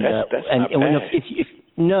 And that's and not bad.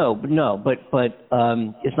 but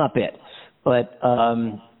it's not bad. But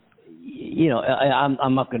you know,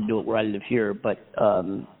 I'm not going to do it where I live here, but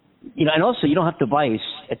you know, and also you don't have to buy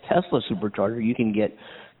a Tesla supercharger. You can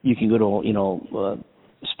go to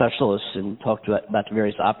specialists and talk about the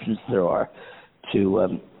various options there are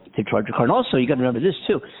to charge your car. And also, you got to remember this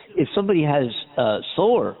too: if somebody has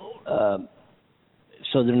solar,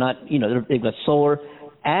 so they're not, they've got solar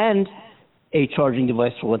and a charging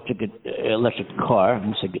device for electric car. I'm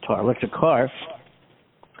going to say electric car.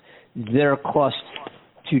 Their cost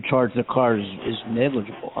to charge the car is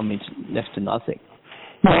negligible. I mean, it's next to nothing.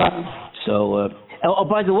 So,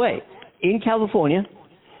 by the way, in California,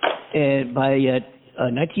 by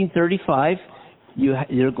 1935,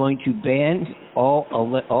 they're going to ban all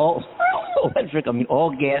electric. I mean,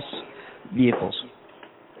 all gas vehicles.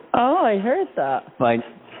 Oh, I heard that. By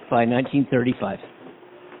 1935.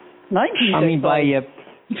 1935. I mean, by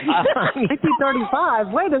 1935.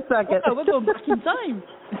 Wait a second. Oh, we're going back in time.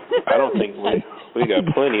 I don't think we got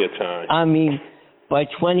plenty of time. I mean, by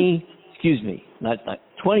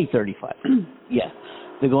 2035. Yeah,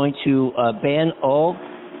 they're going to ban all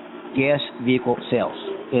gas vehicle sales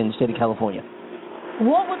in the state of California.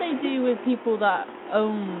 What will they do with people that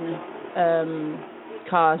own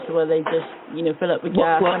cars where they just, fill up with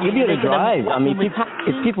gas? Well, you'll be able to drive. I mean, if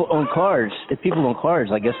people own cars, I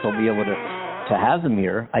guess they'll be able to have them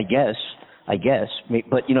here. I guess.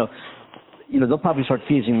 But they'll probably start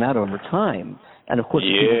phasing them out over time. And of course,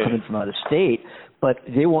 people coming from out of state. But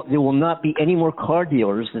there will not be any more car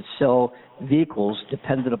dealers that sell vehicles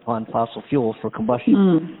dependent upon fossil fuels for combustion.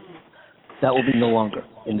 Mm. That will be no longer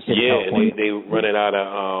in the state of California. They running out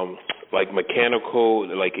of mechanical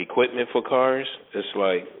equipment for cars. It's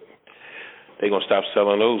like they're gonna stop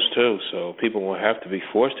selling those too. So people won't have to be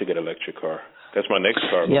forced to get an electric car. That's my next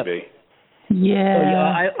car would be.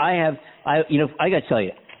 Yeah. I got to tell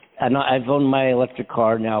you, and I've owned my electric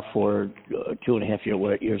car now for 2.5 years,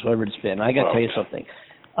 whatever it's been. I got to tell you something.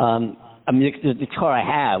 I mean, the car I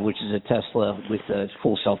have, which is a Tesla with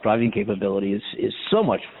full self-driving capability, is so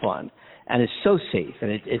much fun. And it's so safe,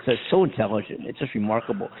 and it's so intelligent. It's just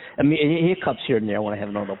remarkable. I mean, it hiccups here and there when I have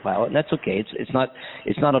an autopilot, and that's okay. It's not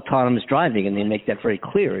autonomous driving, and they make that very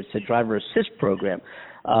clear. It's a driver assist program,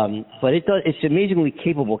 but it's amazingly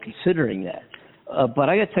capable considering that. But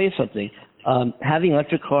I got to tell you something. Having an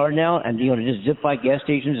electric car now, and just zip by gas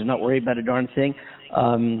stations and not worry about a darn thing,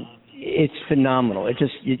 it's phenomenal. It's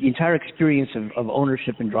just the entire experience of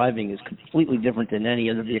ownership and driving is completely different than any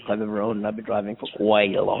other vehicle I've ever owned, and I've been driving for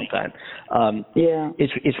quite a long time.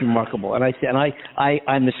 It's remarkable, and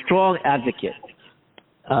I'm a strong advocate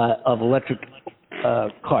of electric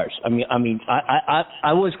cars. I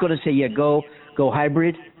was going to say go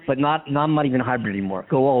hybrid, but I'm not even hybrid anymore.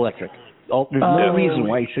 Go all electric. There's no reason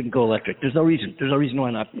why you shouldn't go electric. There's no reason. There's no reason why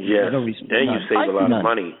not. Yes. There's no reason. And you save a lot of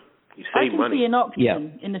money. You save money. I can see an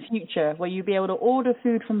option in the future where you'll be able to order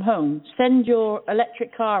food from home, send your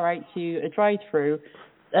electric car out to a drive-through.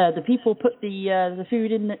 The people put the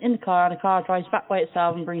food in the car, and the car drives back by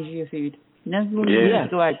itself and brings you your food. You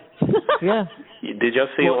go out. Yeah. Did y'all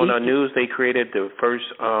see on our news they created the first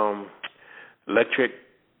electric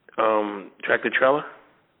tractor trailer?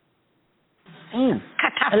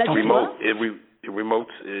 Remote. It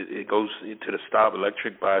remotes. It goes to the stop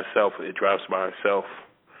electric by itself. It drives by itself.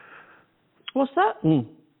 What's that?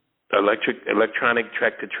 Electronic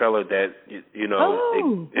tractor trailer that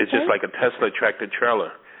it's just like a Tesla tractor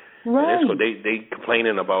trailer. Right. And so they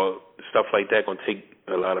complaining about stuff like that going to take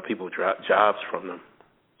a lot of people's jobs from them.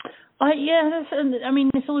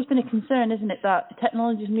 It's always been a concern, isn't it, that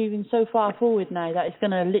technology is moving so far forward now that it's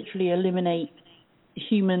going to literally eliminate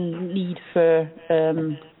human need for.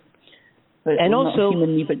 And also,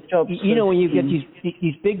 human need, but jobs. When you get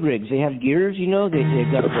these big rigs, they have gears. They've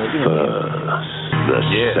got the second,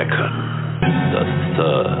 the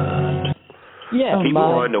third. Yeah, people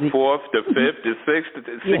are on the fourth, the fifth, the sixth, the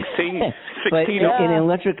 16. But in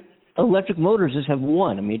electric motors just have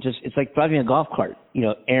one. I mean, it's like driving a golf cart.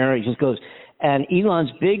 Air, it just goes. And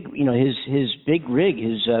Elon's big, his big rig,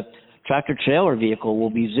 his tractor trailer vehicle will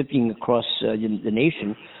be zipping across the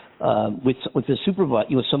nation. With a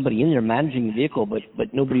supervisor, somebody in there managing the vehicle,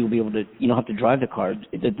 but nobody will be able to, have to drive the car,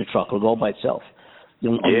 the truck will go all by itself,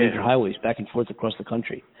 on major highways back and forth across the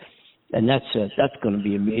country. And that's going to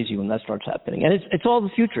be amazing when that starts happening. And it's all the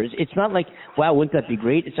future. It's not like, wow, wouldn't that be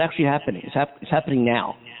great? It's actually happening. It's happening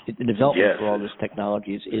now. The development for all this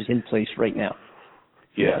technology is in place right now.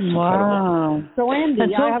 Yes. Wow. So Andy,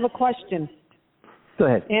 I have a question. Go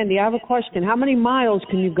ahead. Andy, I have a question. How many miles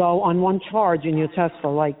can you go on one charge in your Tesla?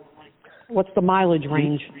 Like, what's the mileage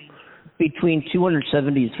range? Between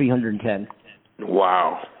 270 and 310.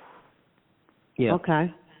 Wow. Yeah.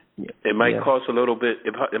 Okay. It might cost a little bit.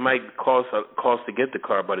 It might cost to get the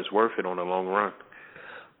car, but it's worth it on the long run.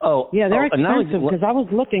 Oh, yeah, they're expensive because I was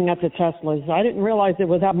looking at the Teslas. I didn't realize they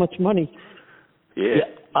were that much money. Yeah.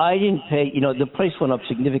 I didn't pay. The price went up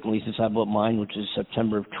significantly since I bought mine, which is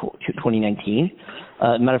September of 2019.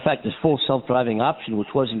 Matter of fact, this full self-driving option, which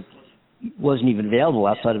wasn't even available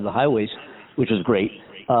outside of the highways, which was great.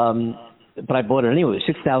 But I bought it anyway.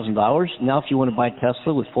 It was $6,000. Now, if you want to buy a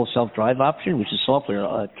Tesla with full self-drive option, which is software,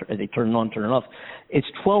 they turn it on, turn it off, it's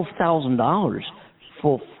 $12,000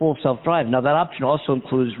 full self-drive. Now, that option also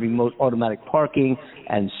includes remote automatic parking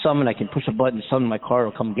and summon. I can push a button, summon my car,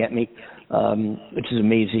 will come get me, which is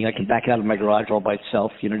amazing. I can back out of my garage all by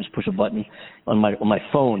itself. Just push a button on my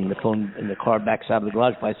phone. The phone in the car backs out of the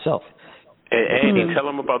garage by itself. And Andy, tell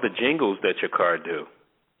them about the jingles that your car do.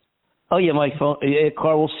 Oh yeah, my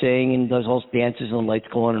car will sing and does all dances and lights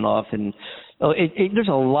go on and off, and there's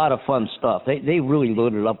a lot of fun stuff. They really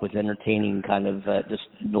loaded it up with entertaining kind of just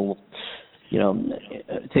little,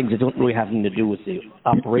 things that don't really have anything to do with the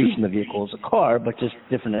operation of the vehicle as a car, but just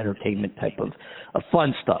different entertainment type of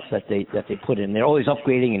fun stuff that they put in. They're always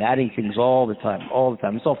upgrading and adding things all the time.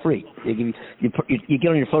 It's all free. They give you get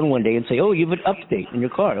on your phone one day and say, oh, you have an update in your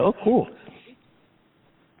car. Oh, cool.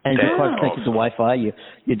 And your car's connected to Wi-Fi. You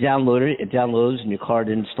download it downloads, and your card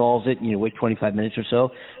installs it, and you wait 25 minutes or so.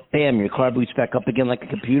 Bam, your car boots back up again like a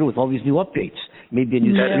computer with all these new updates. Maybe a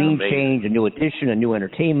new screen change, a new addition, a new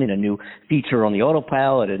entertainment, a new feature on the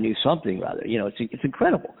autopilot, a new something, rather. It's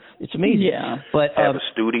incredible. It's amazing. Yeah. But, have a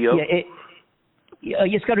studio? Yeah,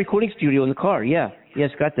 it's got a recording studio in the car, yeah. Yeah,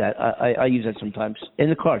 it's got that. I use that sometimes. In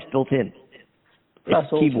the car, it's built in. It's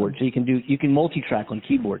keyboard, so you can multi-track on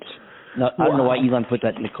keyboards. No, I don't know why Elon put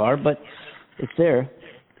that in the car, but it's there.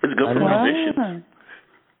 It's good for musicians.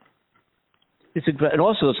 And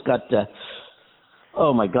also it's got,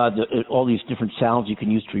 oh my God, all these different sounds you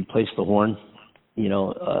can use to replace the horn.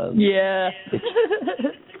 Yeah.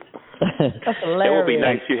 That's hilarious. It would be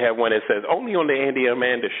nice if you have one that says only on the Andy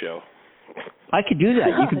Amanda Show. I could do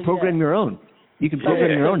that. You can program your own. You can program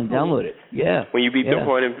your own and download it. Yeah. When you beep the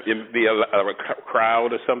horn and be a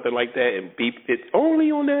crowd or something like that, and beep it only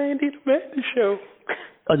on the Andy Amanda Show.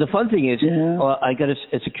 The fun thing is, I got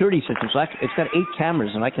a security system, so it's got 8 cameras,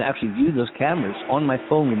 and I can actually view those cameras on my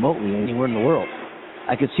phone remotely anywhere in the world.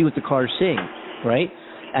 I can see what the car is seeing, right?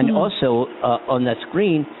 And also on that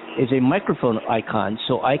screen is a microphone icon,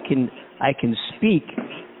 so I can speak,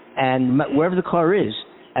 and wherever the car is,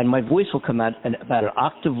 and my voice will come out about an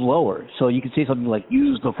octave lower. So you can say something like,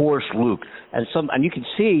 use the force, Luke. And you can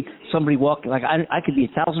see somebody walking, like I could be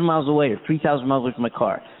 1,000 miles away or 3,000 miles away from my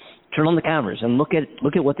car. Turn on the cameras and look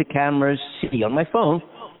at what the cameras see on my phone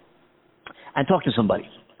and talk to somebody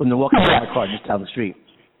when they're walking by my car just down the street.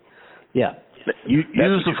 Yeah. Use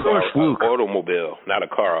the force, Luke. Automobile, not a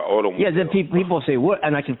car, an automobile. Yeah, then people say, what?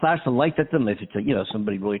 And I can flash the lights at them. If it's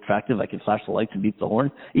somebody really attractive, I can flash the lights and beep the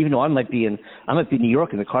horn. Even though I might be in New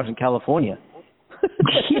York and the car's in California.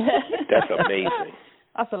 That's amazing.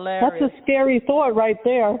 That's hilarious. That's a scary thought right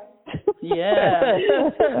there. Yeah.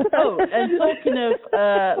 Oh, and talking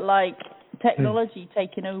of technology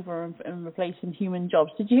taking over and replacing human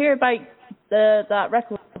jobs, did you hear about that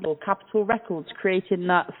record label, Capitol Records, creating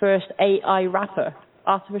that first AI rapper,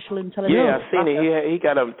 artificial intelligence? Yeah, I've seen it. He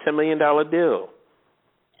got a $10 million deal.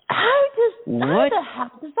 How does that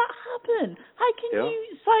happen? How can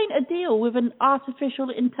you sign a deal with an artificial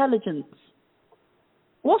intelligence?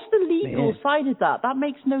 What's the legal side of that? That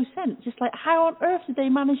makes no sense. Just like, how on earth did they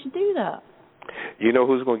manage to do that? You know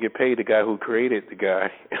who's going to get paid? The guy who created the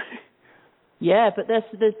guy. Yeah, but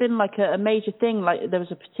there's been like a major thing. Like there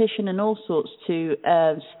was a petition and all sorts to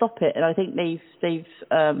stop it, and I think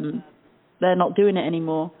they're not doing it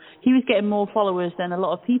anymore. He was getting more followers than a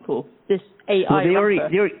lot of people. This AI. Well,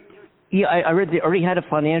 I read they already had a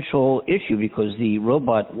financial issue because the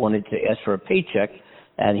robot wanted to ask for a paycheck.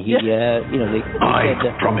 And he, I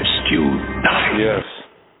promised you nothing. Yes.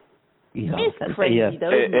 It's crazy,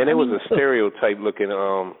 though. And it was a stereotype-looking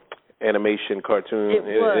animation cartoon.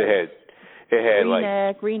 It had green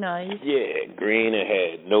hair, green eyes. Yeah, green. It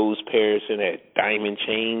had nose piercing. It had diamond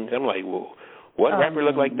chains. I'm like, well, what rapper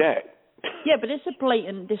looked like that? Yeah, but it's a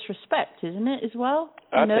blatant disrespect, isn't it, as well?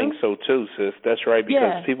 I think so too, sis. That's right,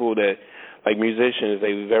 because people that, like musicians,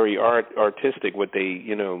 they very artistic with they,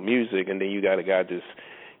 music, and then you got a guy just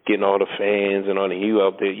getting all the fans and all the you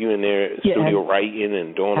out there, you in there studio writing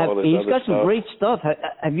and doing all this other stuff. He's got some great stuff.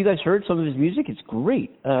 Have you guys heard some of his music? It's great.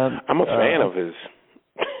 I'm a fan of his.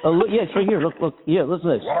 Look, yeah, it's right here. Look. Yeah, listen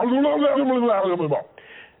to this.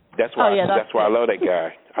 That's why. That's why I love that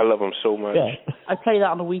guy. I love him so much. Yeah. I play that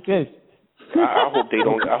on the weekend. I hope they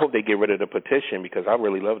don't. I hope they get rid of the petition because I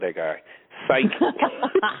really love that guy. Psych.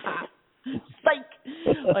 Psych.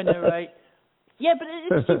 I know, right? Yeah, but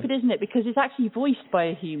it's stupid, isn't it? Because it's actually voiced by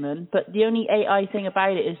a human, but the only AI thing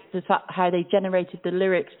about it is the fact how they generated the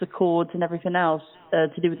lyrics, the chords, and everything else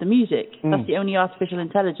to do with the music. That's the only artificial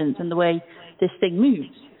intelligence and the way this thing moves.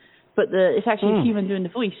 But it's actually a human doing the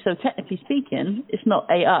voice, so technically speaking, it's not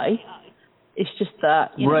AI. It's just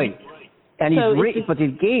that, Right. And he's great, but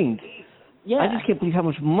they've gained. Yeah. I just can't believe how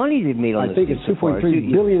much money they've made on this. I think it's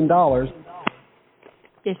 $2.3 billion.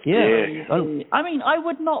 It's crazy. I mean, I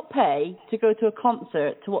would not pay to go to a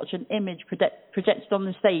concert to watch an image projected on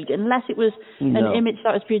the stage unless it was an image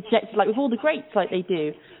that was projected, like with all the greats, like they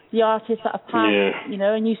do. The artists that have passed,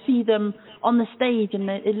 and you see them on the stage and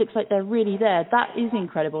it looks like they're really there. That is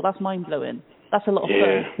incredible. That's mind-blowing. That's a lot of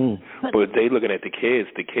fun. But they looking at the kids.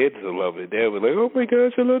 The kids will love it. They'll be like, oh, my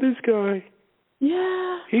gosh, I love this guy.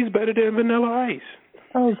 Yeah. He's better than Vanilla Ice.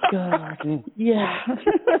 Oh, God. Yeah.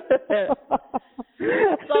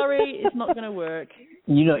 Sorry, it's not going to work.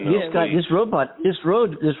 This robot.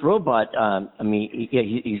 I mean,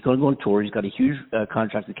 he's going to go on tour. He's got a huge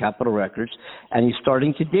contract with Capitol Records, and he's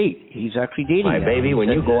starting to date. He's actually dating. My baby, when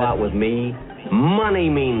you go out with me, money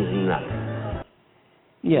means nothing.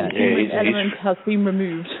 Yeah, human element has been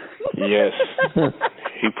removed. Yes,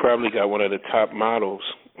 he probably got one of the top models.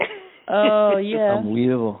 Oh yeah,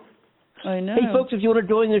 unbelievable. I know. Hey, folks, if you want to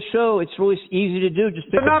join the show, it's really easy to do.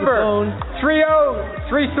 Just pick up your phone.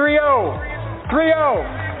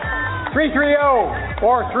 30330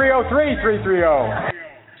 or 303-330.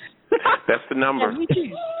 That's the number.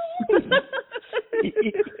 You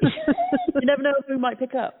never know who might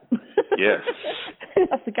pick up. Yes.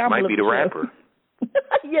 That's the gamble. Might be the rapper.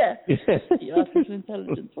 Yeah. The artificial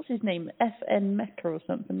intelligence. What's his name? FN Mecca or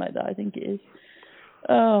something like that, I think it is.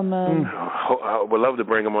 Oh, man. I would love to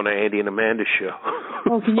bring him on the Andy and Amanda show.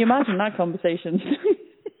 Oh, can you imagine that conversation?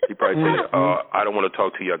 He probably said, I don't want to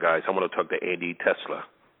talk to you guys. I want to talk to Andy Tesla.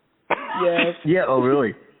 Yes. Yeah, oh,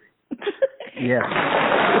 really? Yeah.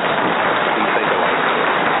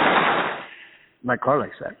 My car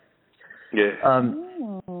likes that. Yeah.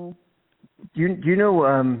 Do you know,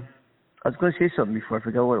 I was going to say something before. I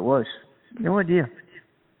forgot what it was. No idea.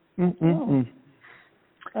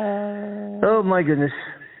 Oh, my goodness.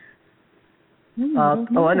 I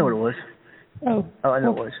know what it was. I know what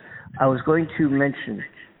it was. I was going to mention.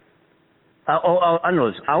 I know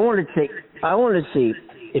this. I want to see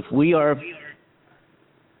if we are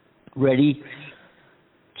ready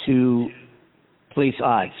to place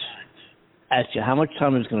odds as to how much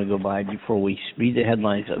time is going to go by before we read the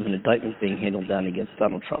headlines of an indictment being handled down against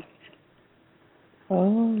Donald Trump.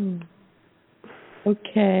 Oh.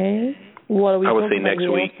 Okay. What are we I would talking say next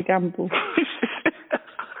about week. The gamble.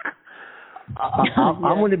 I'm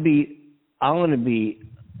going to be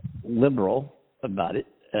liberal about it.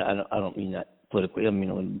 I don't mean that politically. I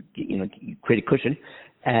mean, create a cushion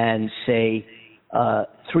and say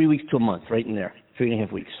 3 weeks to a month, right in there,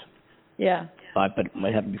 3.5 weeks. Yeah. But it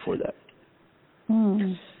might happen before that.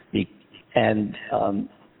 And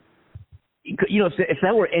if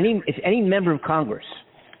that were any member of Congress,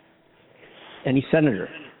 any senator,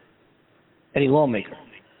 any lawmaker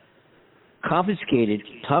confiscated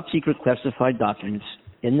top secret classified documents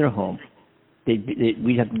in their home,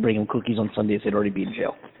 we'd have to bring them cookies on Sundays. They'd already be in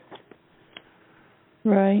jail.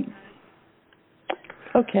 Right.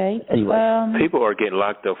 Okay. Anyway, people are getting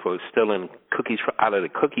locked up for stealing cookies out of the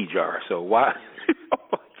cookie jar. So why?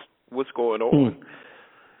 What's going on?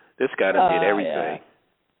 This guy done did everything.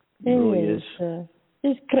 Yeah. It really is.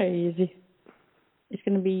 It's crazy. It's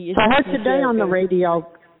going to be. I heard today on the radio.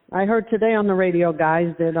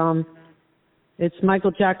 Guys, that it's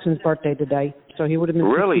Michael Jackson's birthday today, so he would have been.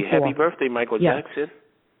 Really? 64. Happy birthday, Michael Jackson.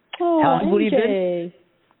 Oh, how old would he have been?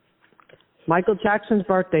 Michael Jackson's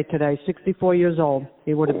birthday today, 64 years old.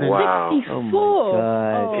 He would have been. Wow. 64. Oh, my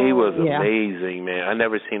God. He was amazing, man. I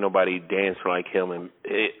never seen nobody dance like him, and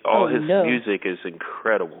his music is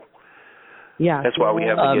incredible. Yeah. That's why we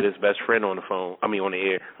have to get his best friend on the phone. I mean, on the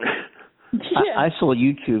air. I saw a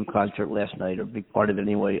YouTube concert last night, or a big part of it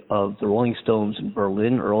anyway, of the Rolling Stones in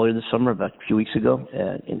Berlin earlier this summer, about a few weeks ago,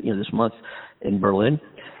 this month in Berlin.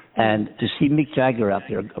 And to see Mick Jagger out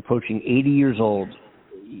there approaching 80 years old,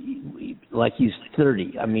 like he's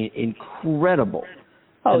 30, I mean, incredible.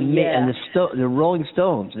 Oh, and the Rolling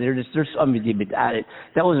Stones, they're I mean,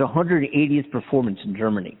 that was 180th performance in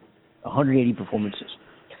Germany, 180 performances.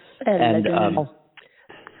 And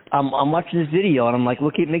I'm watching this video, and I'm like,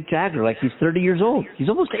 look at Mick Jagger, like he's 30 years old. He's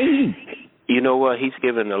almost 80. You know what? He's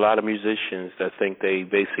given a lot of musicians that think they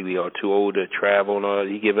basically are too old to travel and all.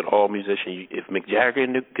 He given all musicians, if Mick Jagger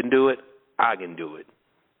can do it, I can do it.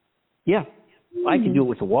 Yeah, I can do it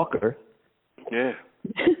with a walker. Yeah.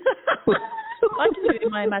 I can do it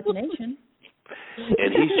in my imagination.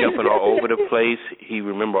 And he's jumping all over the place. He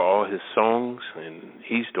remember all his songs, and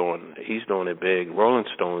he's doing it big. Rolling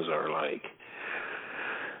Stones are like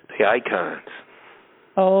the icons.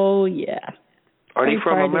 Oh yeah. Are they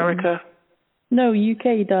from America? No,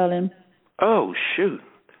 UK, darling. Oh shoot.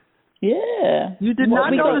 Yeah. You did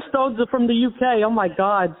not know the Stones are from the UK. Oh my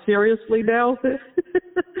God! Seriously now?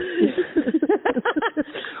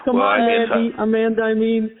 Come on, Amanda. I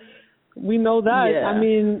mean, we know that. Yeah. I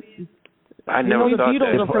mean, I never the thought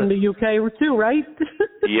Beatles that. are from the UK too, right?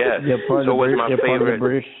 Yes. So was my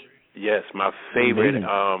favorite. Yes, my favorite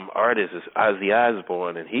artist is Ozzy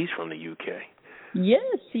Osbourne, and he's from the UK.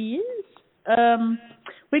 Yes, he is.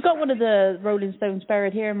 We got one of the Rolling Stones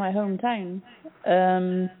buried here in my hometown,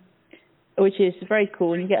 which is very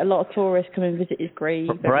cool. And you get a lot of tourists come and visit his grave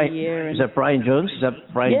every year. Is that Brian Jones? Is that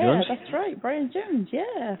Brian Jones? Yeah, that's right, Brian Jones.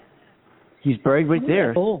 Yeah. He's buried right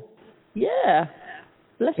there. Cool. Yeah.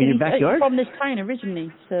 In your backyard? From this town originally.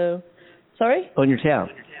 So, sorry. Oh, in your town.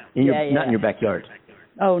 Not in your backyard.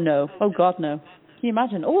 Oh no. Oh God, no. Can you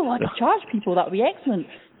imagine? Oh, I could charge people. That would be excellent.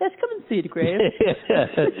 Let's come and see the grave.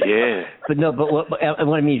 Yeah. But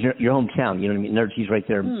what I mean is your hometown. You know what I mean? He's right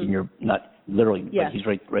there in your, not literally, but he's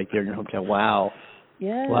right there in your hometown. Wow.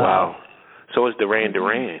 Yeah. Wow. So is Duran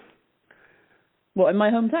Duran. What, in my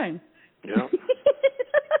hometown? Yeah.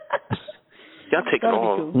 Y'all taking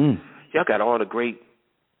all. Cool. Y'all got all the great.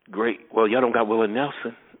 Well, y'all don't got Willie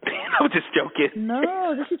Nelson. I'm just joking.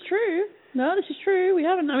 No, this is true. We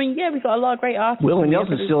haven't. I mean, yeah, we've got a lot of great artists. Willie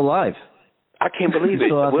Nelson's still alive. I can't believe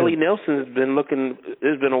it. Willie Nelson has been looking.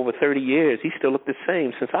 It's been over 30 years. He still looked the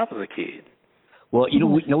same since I was a kid. Well, you know,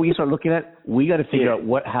 what you start looking at. We got to figure out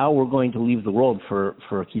how we're going to leave the world for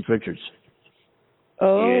Keith Richards.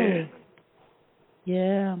 Oh.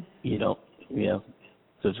 Yeah. You know, yeah.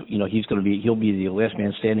 Because he'll be the last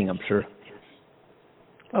man standing, I'm sure.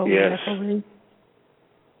 Oh yes. Yeah, probably.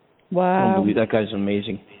 Wow. That guy's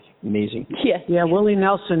amazing. Yeah. Yeah, Willie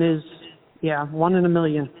Nelson is, 1 in a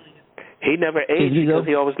million. He never aged because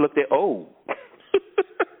he always looked at old.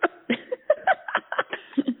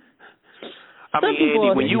 I mean,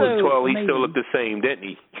 Andy, when you was 12, he still looked the same, didn't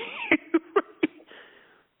he?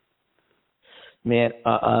 Man,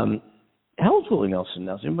 how old's Willie Nelson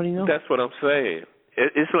now? Does anybody know? That's what I'm saying.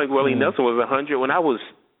 It's like Willie Nelson was 100 when I was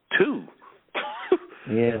 2.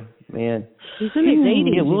 Yeah, man. He's in his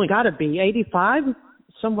 80s. He's got to be 85,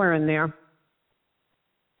 somewhere in there.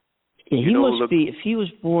 Yeah, he must be. If he was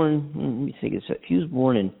born, let me think. If he was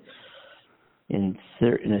born in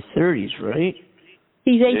the 30s, right?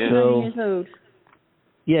 He's 89 years old.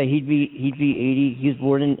 Yeah, he'd be 80. He was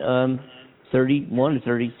born in 31 or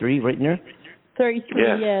 33, right in there. 33.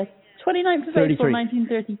 Yeah. 29th of April,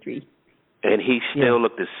 1933. And he still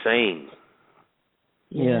looked the same.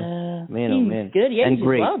 Yeah. Man, oh man. Good. Yeah, and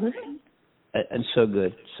great. Well, doesn't he? And so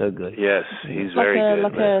good. Yes, he's very good.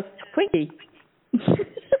 Like a Twinkie.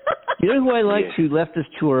 You know who I liked who left us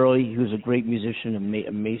too early, who's a great musician,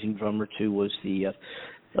 amazing drummer too, was the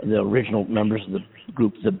original members of the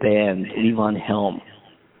group, the band, Levon Helm.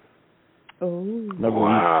 Oh. Remember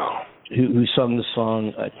wow. Who sung the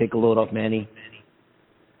song Take a Load Off Manny?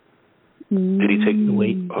 Did he take the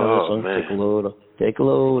weight? Oh, man. Take a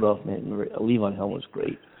load off Manny. Levon Helm was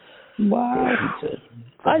great. Wow.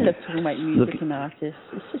 I love talking about music and artists.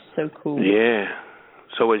 It's just so cool. Yeah.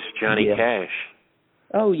 So is Johnny Cash.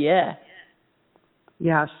 Oh, yeah.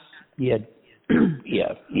 Yes. Yeah.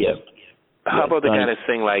 Yeah. How about the guy that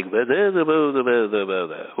sing like,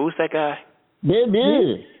 who's that guy?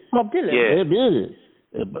 Bob Dylan.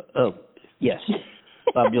 Yeah. Oh, yes.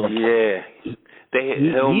 Bob Dylan. Yeah.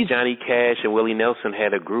 Johnny Cash and Willie Nelson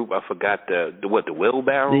had a group. I forgot the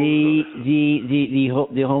Wheelbarrow. The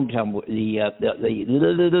hometown,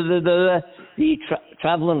 the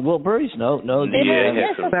traveling Wilburys. No. The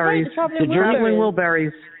traveling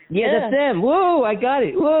Wilburys. Yeah, that's them. Whoa, I got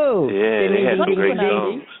it. Whoa. Yeah, they had some great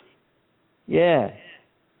songs. Yeah.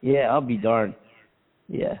 I'll be darned.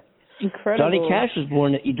 Yeah. Incredible.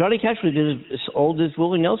 Johnny Cash was as old as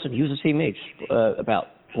Willie Nelson. He was the same age, about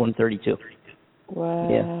 132.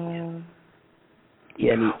 Wow.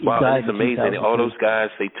 Yeah, and he wow, died it's amazing. All those guys,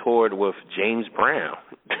 they toured with James Brown.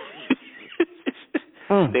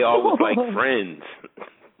 They all was like friends.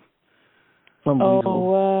 Oh,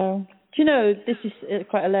 wow. Do you know, this is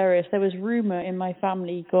quite hilarious. There was rumor in my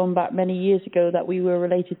family going back many years ago that we were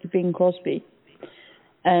related to Bing Crosby.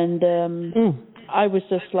 And I was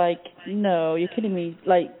just like, no, you're kidding me.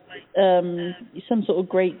 Like, some sort of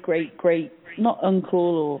great, not uncle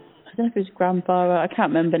or, I don't know if it was grandfather, I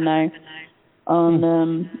can't remember now,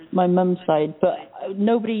 on my mum's side. But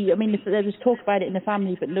nobody, I mean, there was talk about it in the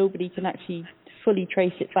family, but nobody can actually fully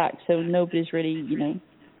trace it back. So nobody's really,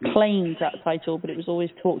 claimed that title, but it was always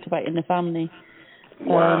talked about in the family.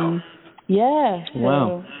 Wow. Yeah. So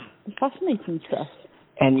wow. Fascinating stuff.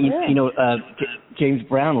 And, James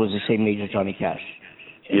Brown was the same age as Johnny Cash.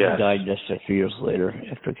 And he died just a few years later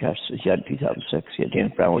after Cash died in 2006. Yeah,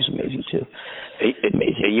 James Brown was amazing, too.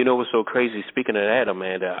 Amazing. And you know what's so crazy? Speaking of that,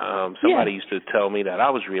 Amanda, somebody used to tell me that I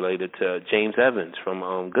was related to James Evans from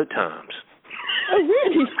Good Times. Oh,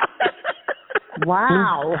 really?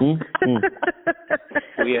 Wow.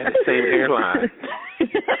 We had the same hairline.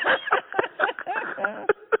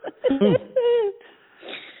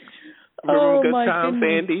 Remember Good Times,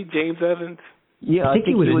 goodness. Andy? James Evans? Yeah, I think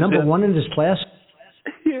he was number one in his class.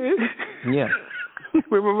 Yeah.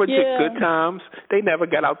 Remember Good Times? They never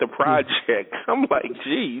got out the project. I'm like,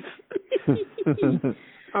 geez.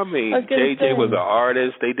 I mean, JJ was an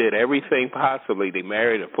artist. They did everything possibly. They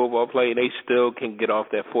married a football player, and they still can get off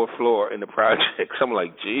that fourth floor in the projects. I'm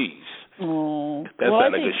like, geez. That's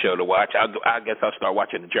not a good show to watch. I guess I'll start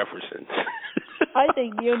watching The Jeffersons. I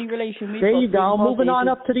think the only relation we've there got you go. Moving on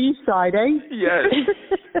up to the east side, eh? Yes.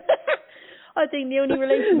 I think the only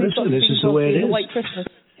relation we've got this is the way it is. White Christmas.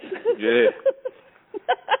 Yeah.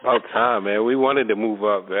 About time, man. We wanted to move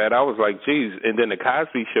up, man. I was like, geez. And then the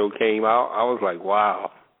Cosby Show came out. I was like,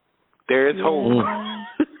 wow. There is hope.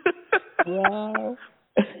 Wow.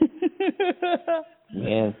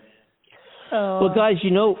 Man. Well, guys,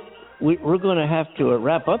 we're going to have to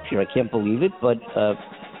wrap up here. I can't believe it, but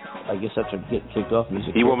I guess that's a good kick-off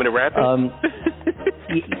music. You want me to rap it?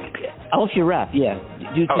 I'll let you rap, yeah.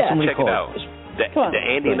 Check it out. The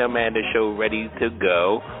Andy and Amanda show ready to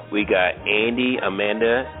go. We got Andy,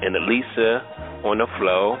 Amanda, and Elisa on the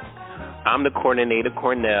flow. I'm the coordinator,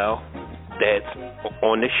 Cornell, that's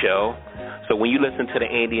on the show. So when you listen to the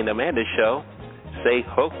Andy and Amanda show, say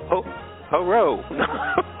ho, ho, ho-ro.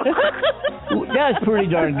 That's pretty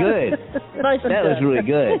darn good. That was really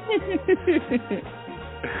good.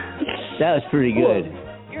 That was pretty good.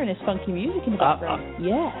 You're in his funky music in the background.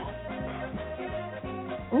 Yeah.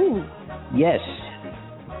 Ooh. Yes.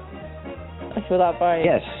 I feel that vibe.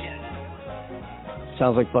 Yes.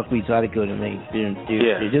 Sounds like Buckwheat's ought to go to me.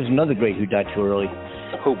 There's another great who died too early.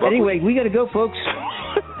 Who, Buckwheat? Anyway, we got to go, folks.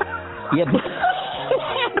 Yeah.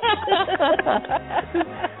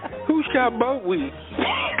 Who shot Buckwheat?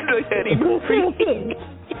 Eddie Murphy.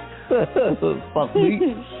 Buckwheat.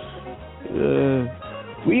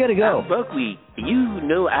 We got to go. Buckwheat, you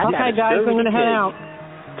know I got Okay, guys, I'm going to head out.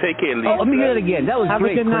 Take care, Lisa. Let me hear it again. That was Have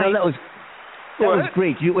great. a good night. Cornell, that was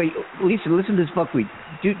great. Wait, Lisa, listen to this Buckwheat.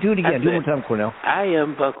 Do it again. Do it one more time, Cornell. I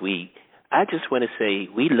am Buckwheat. I just want to say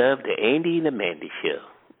we love the Andy and Amanda show.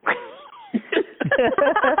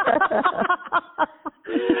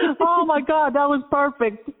 Oh my God, that was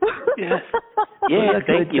perfect. Yes. Yeah,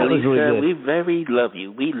 thank you, Lisa. Really we very love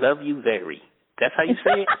you. We love you very. That's how you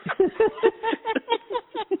say it?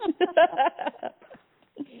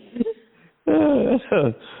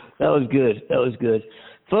 That was good. That was good.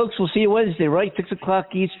 Folks, we'll see you Wednesday, right? 6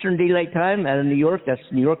 o'clock Eastern Daylight Time out of New York. That's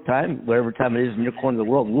New York time, wherever time it is in your corner of the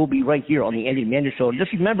world. We'll be right here on the Andy and Amanda Show. And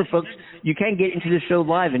just remember, folks, you can get into the show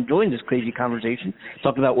live and join this crazy conversation.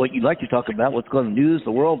 Talk about what you'd like to talk about, what's going on in the news,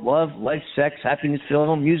 the world, love, life, sex, happiness,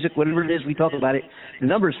 film, music, whatever it is, we talk about it. The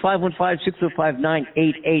number is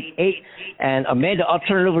 515-605-9888. And Amanda, I'll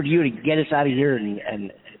turn it over to you to get us out of here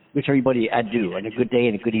and wish everybody adieu and a good day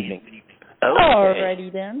and a good evening. Okay. Alrighty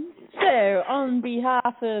then. So, on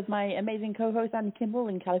behalf of my amazing co-host Andy Kimball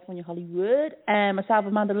in California, Hollywood, and myself,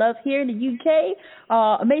 Amanda Love, here in the UK,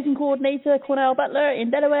 our amazing coordinator, Cornell Butler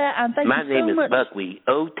in Delaware, and thank you so much. My name is Buckwheat.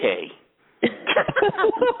 Okay.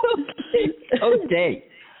 Okay.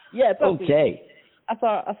 Yeah, Buckwheat. Okay. That's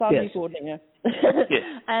our new coordinator.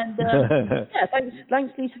 And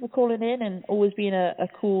thanks Lisa for calling in and always being a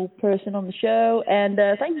cool person on the show. And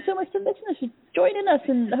thank you so much to listeners for joining us,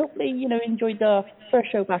 and hopefully enjoyed our first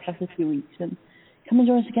show back after 2 weeks. And come and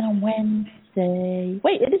join us again on Wednesday.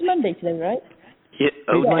 Wait, it is Monday today, right? Yeah,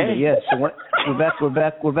 okay. Monday, yes. So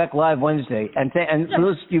we're back live Wednesday. And for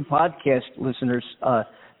those of you podcast listeners,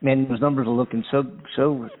 Man, those numbers are looking so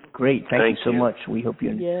great. Thank you so much. We hope you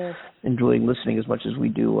enjoy listening as much as we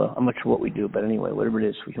do. I'm not sure what we do, but anyway, whatever it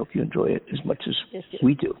is, we hope you enjoy it as much as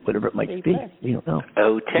we do, whatever it might be. We don't know.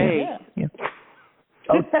 Okay. Yeah.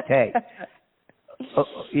 Okay.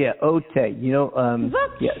 Yeah, okay. You know,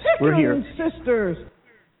 yes, we're here. Sisters.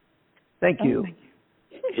 Thank you.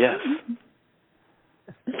 Yes.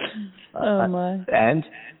 Oh my.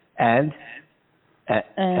 And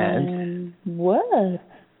what?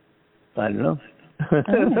 I don't know.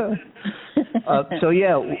 So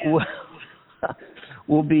yeah,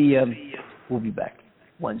 we'll be back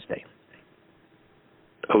Wednesday.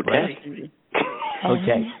 Okay.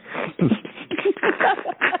 Okay.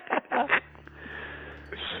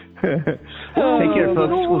 Take care,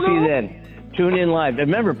 folks. We'll see you then. Tune in live.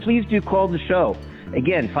 Remember, please do call the show.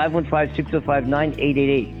 Again,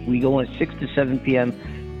 515-605-9888. We go on 6 to 7 p.m.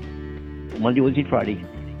 Monday, Wednesday, Friday,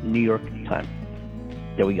 New York time.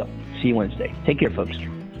 There we go. See you Wednesday. Take care, folks.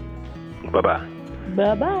 Bye-bye.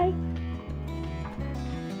 Bye-bye.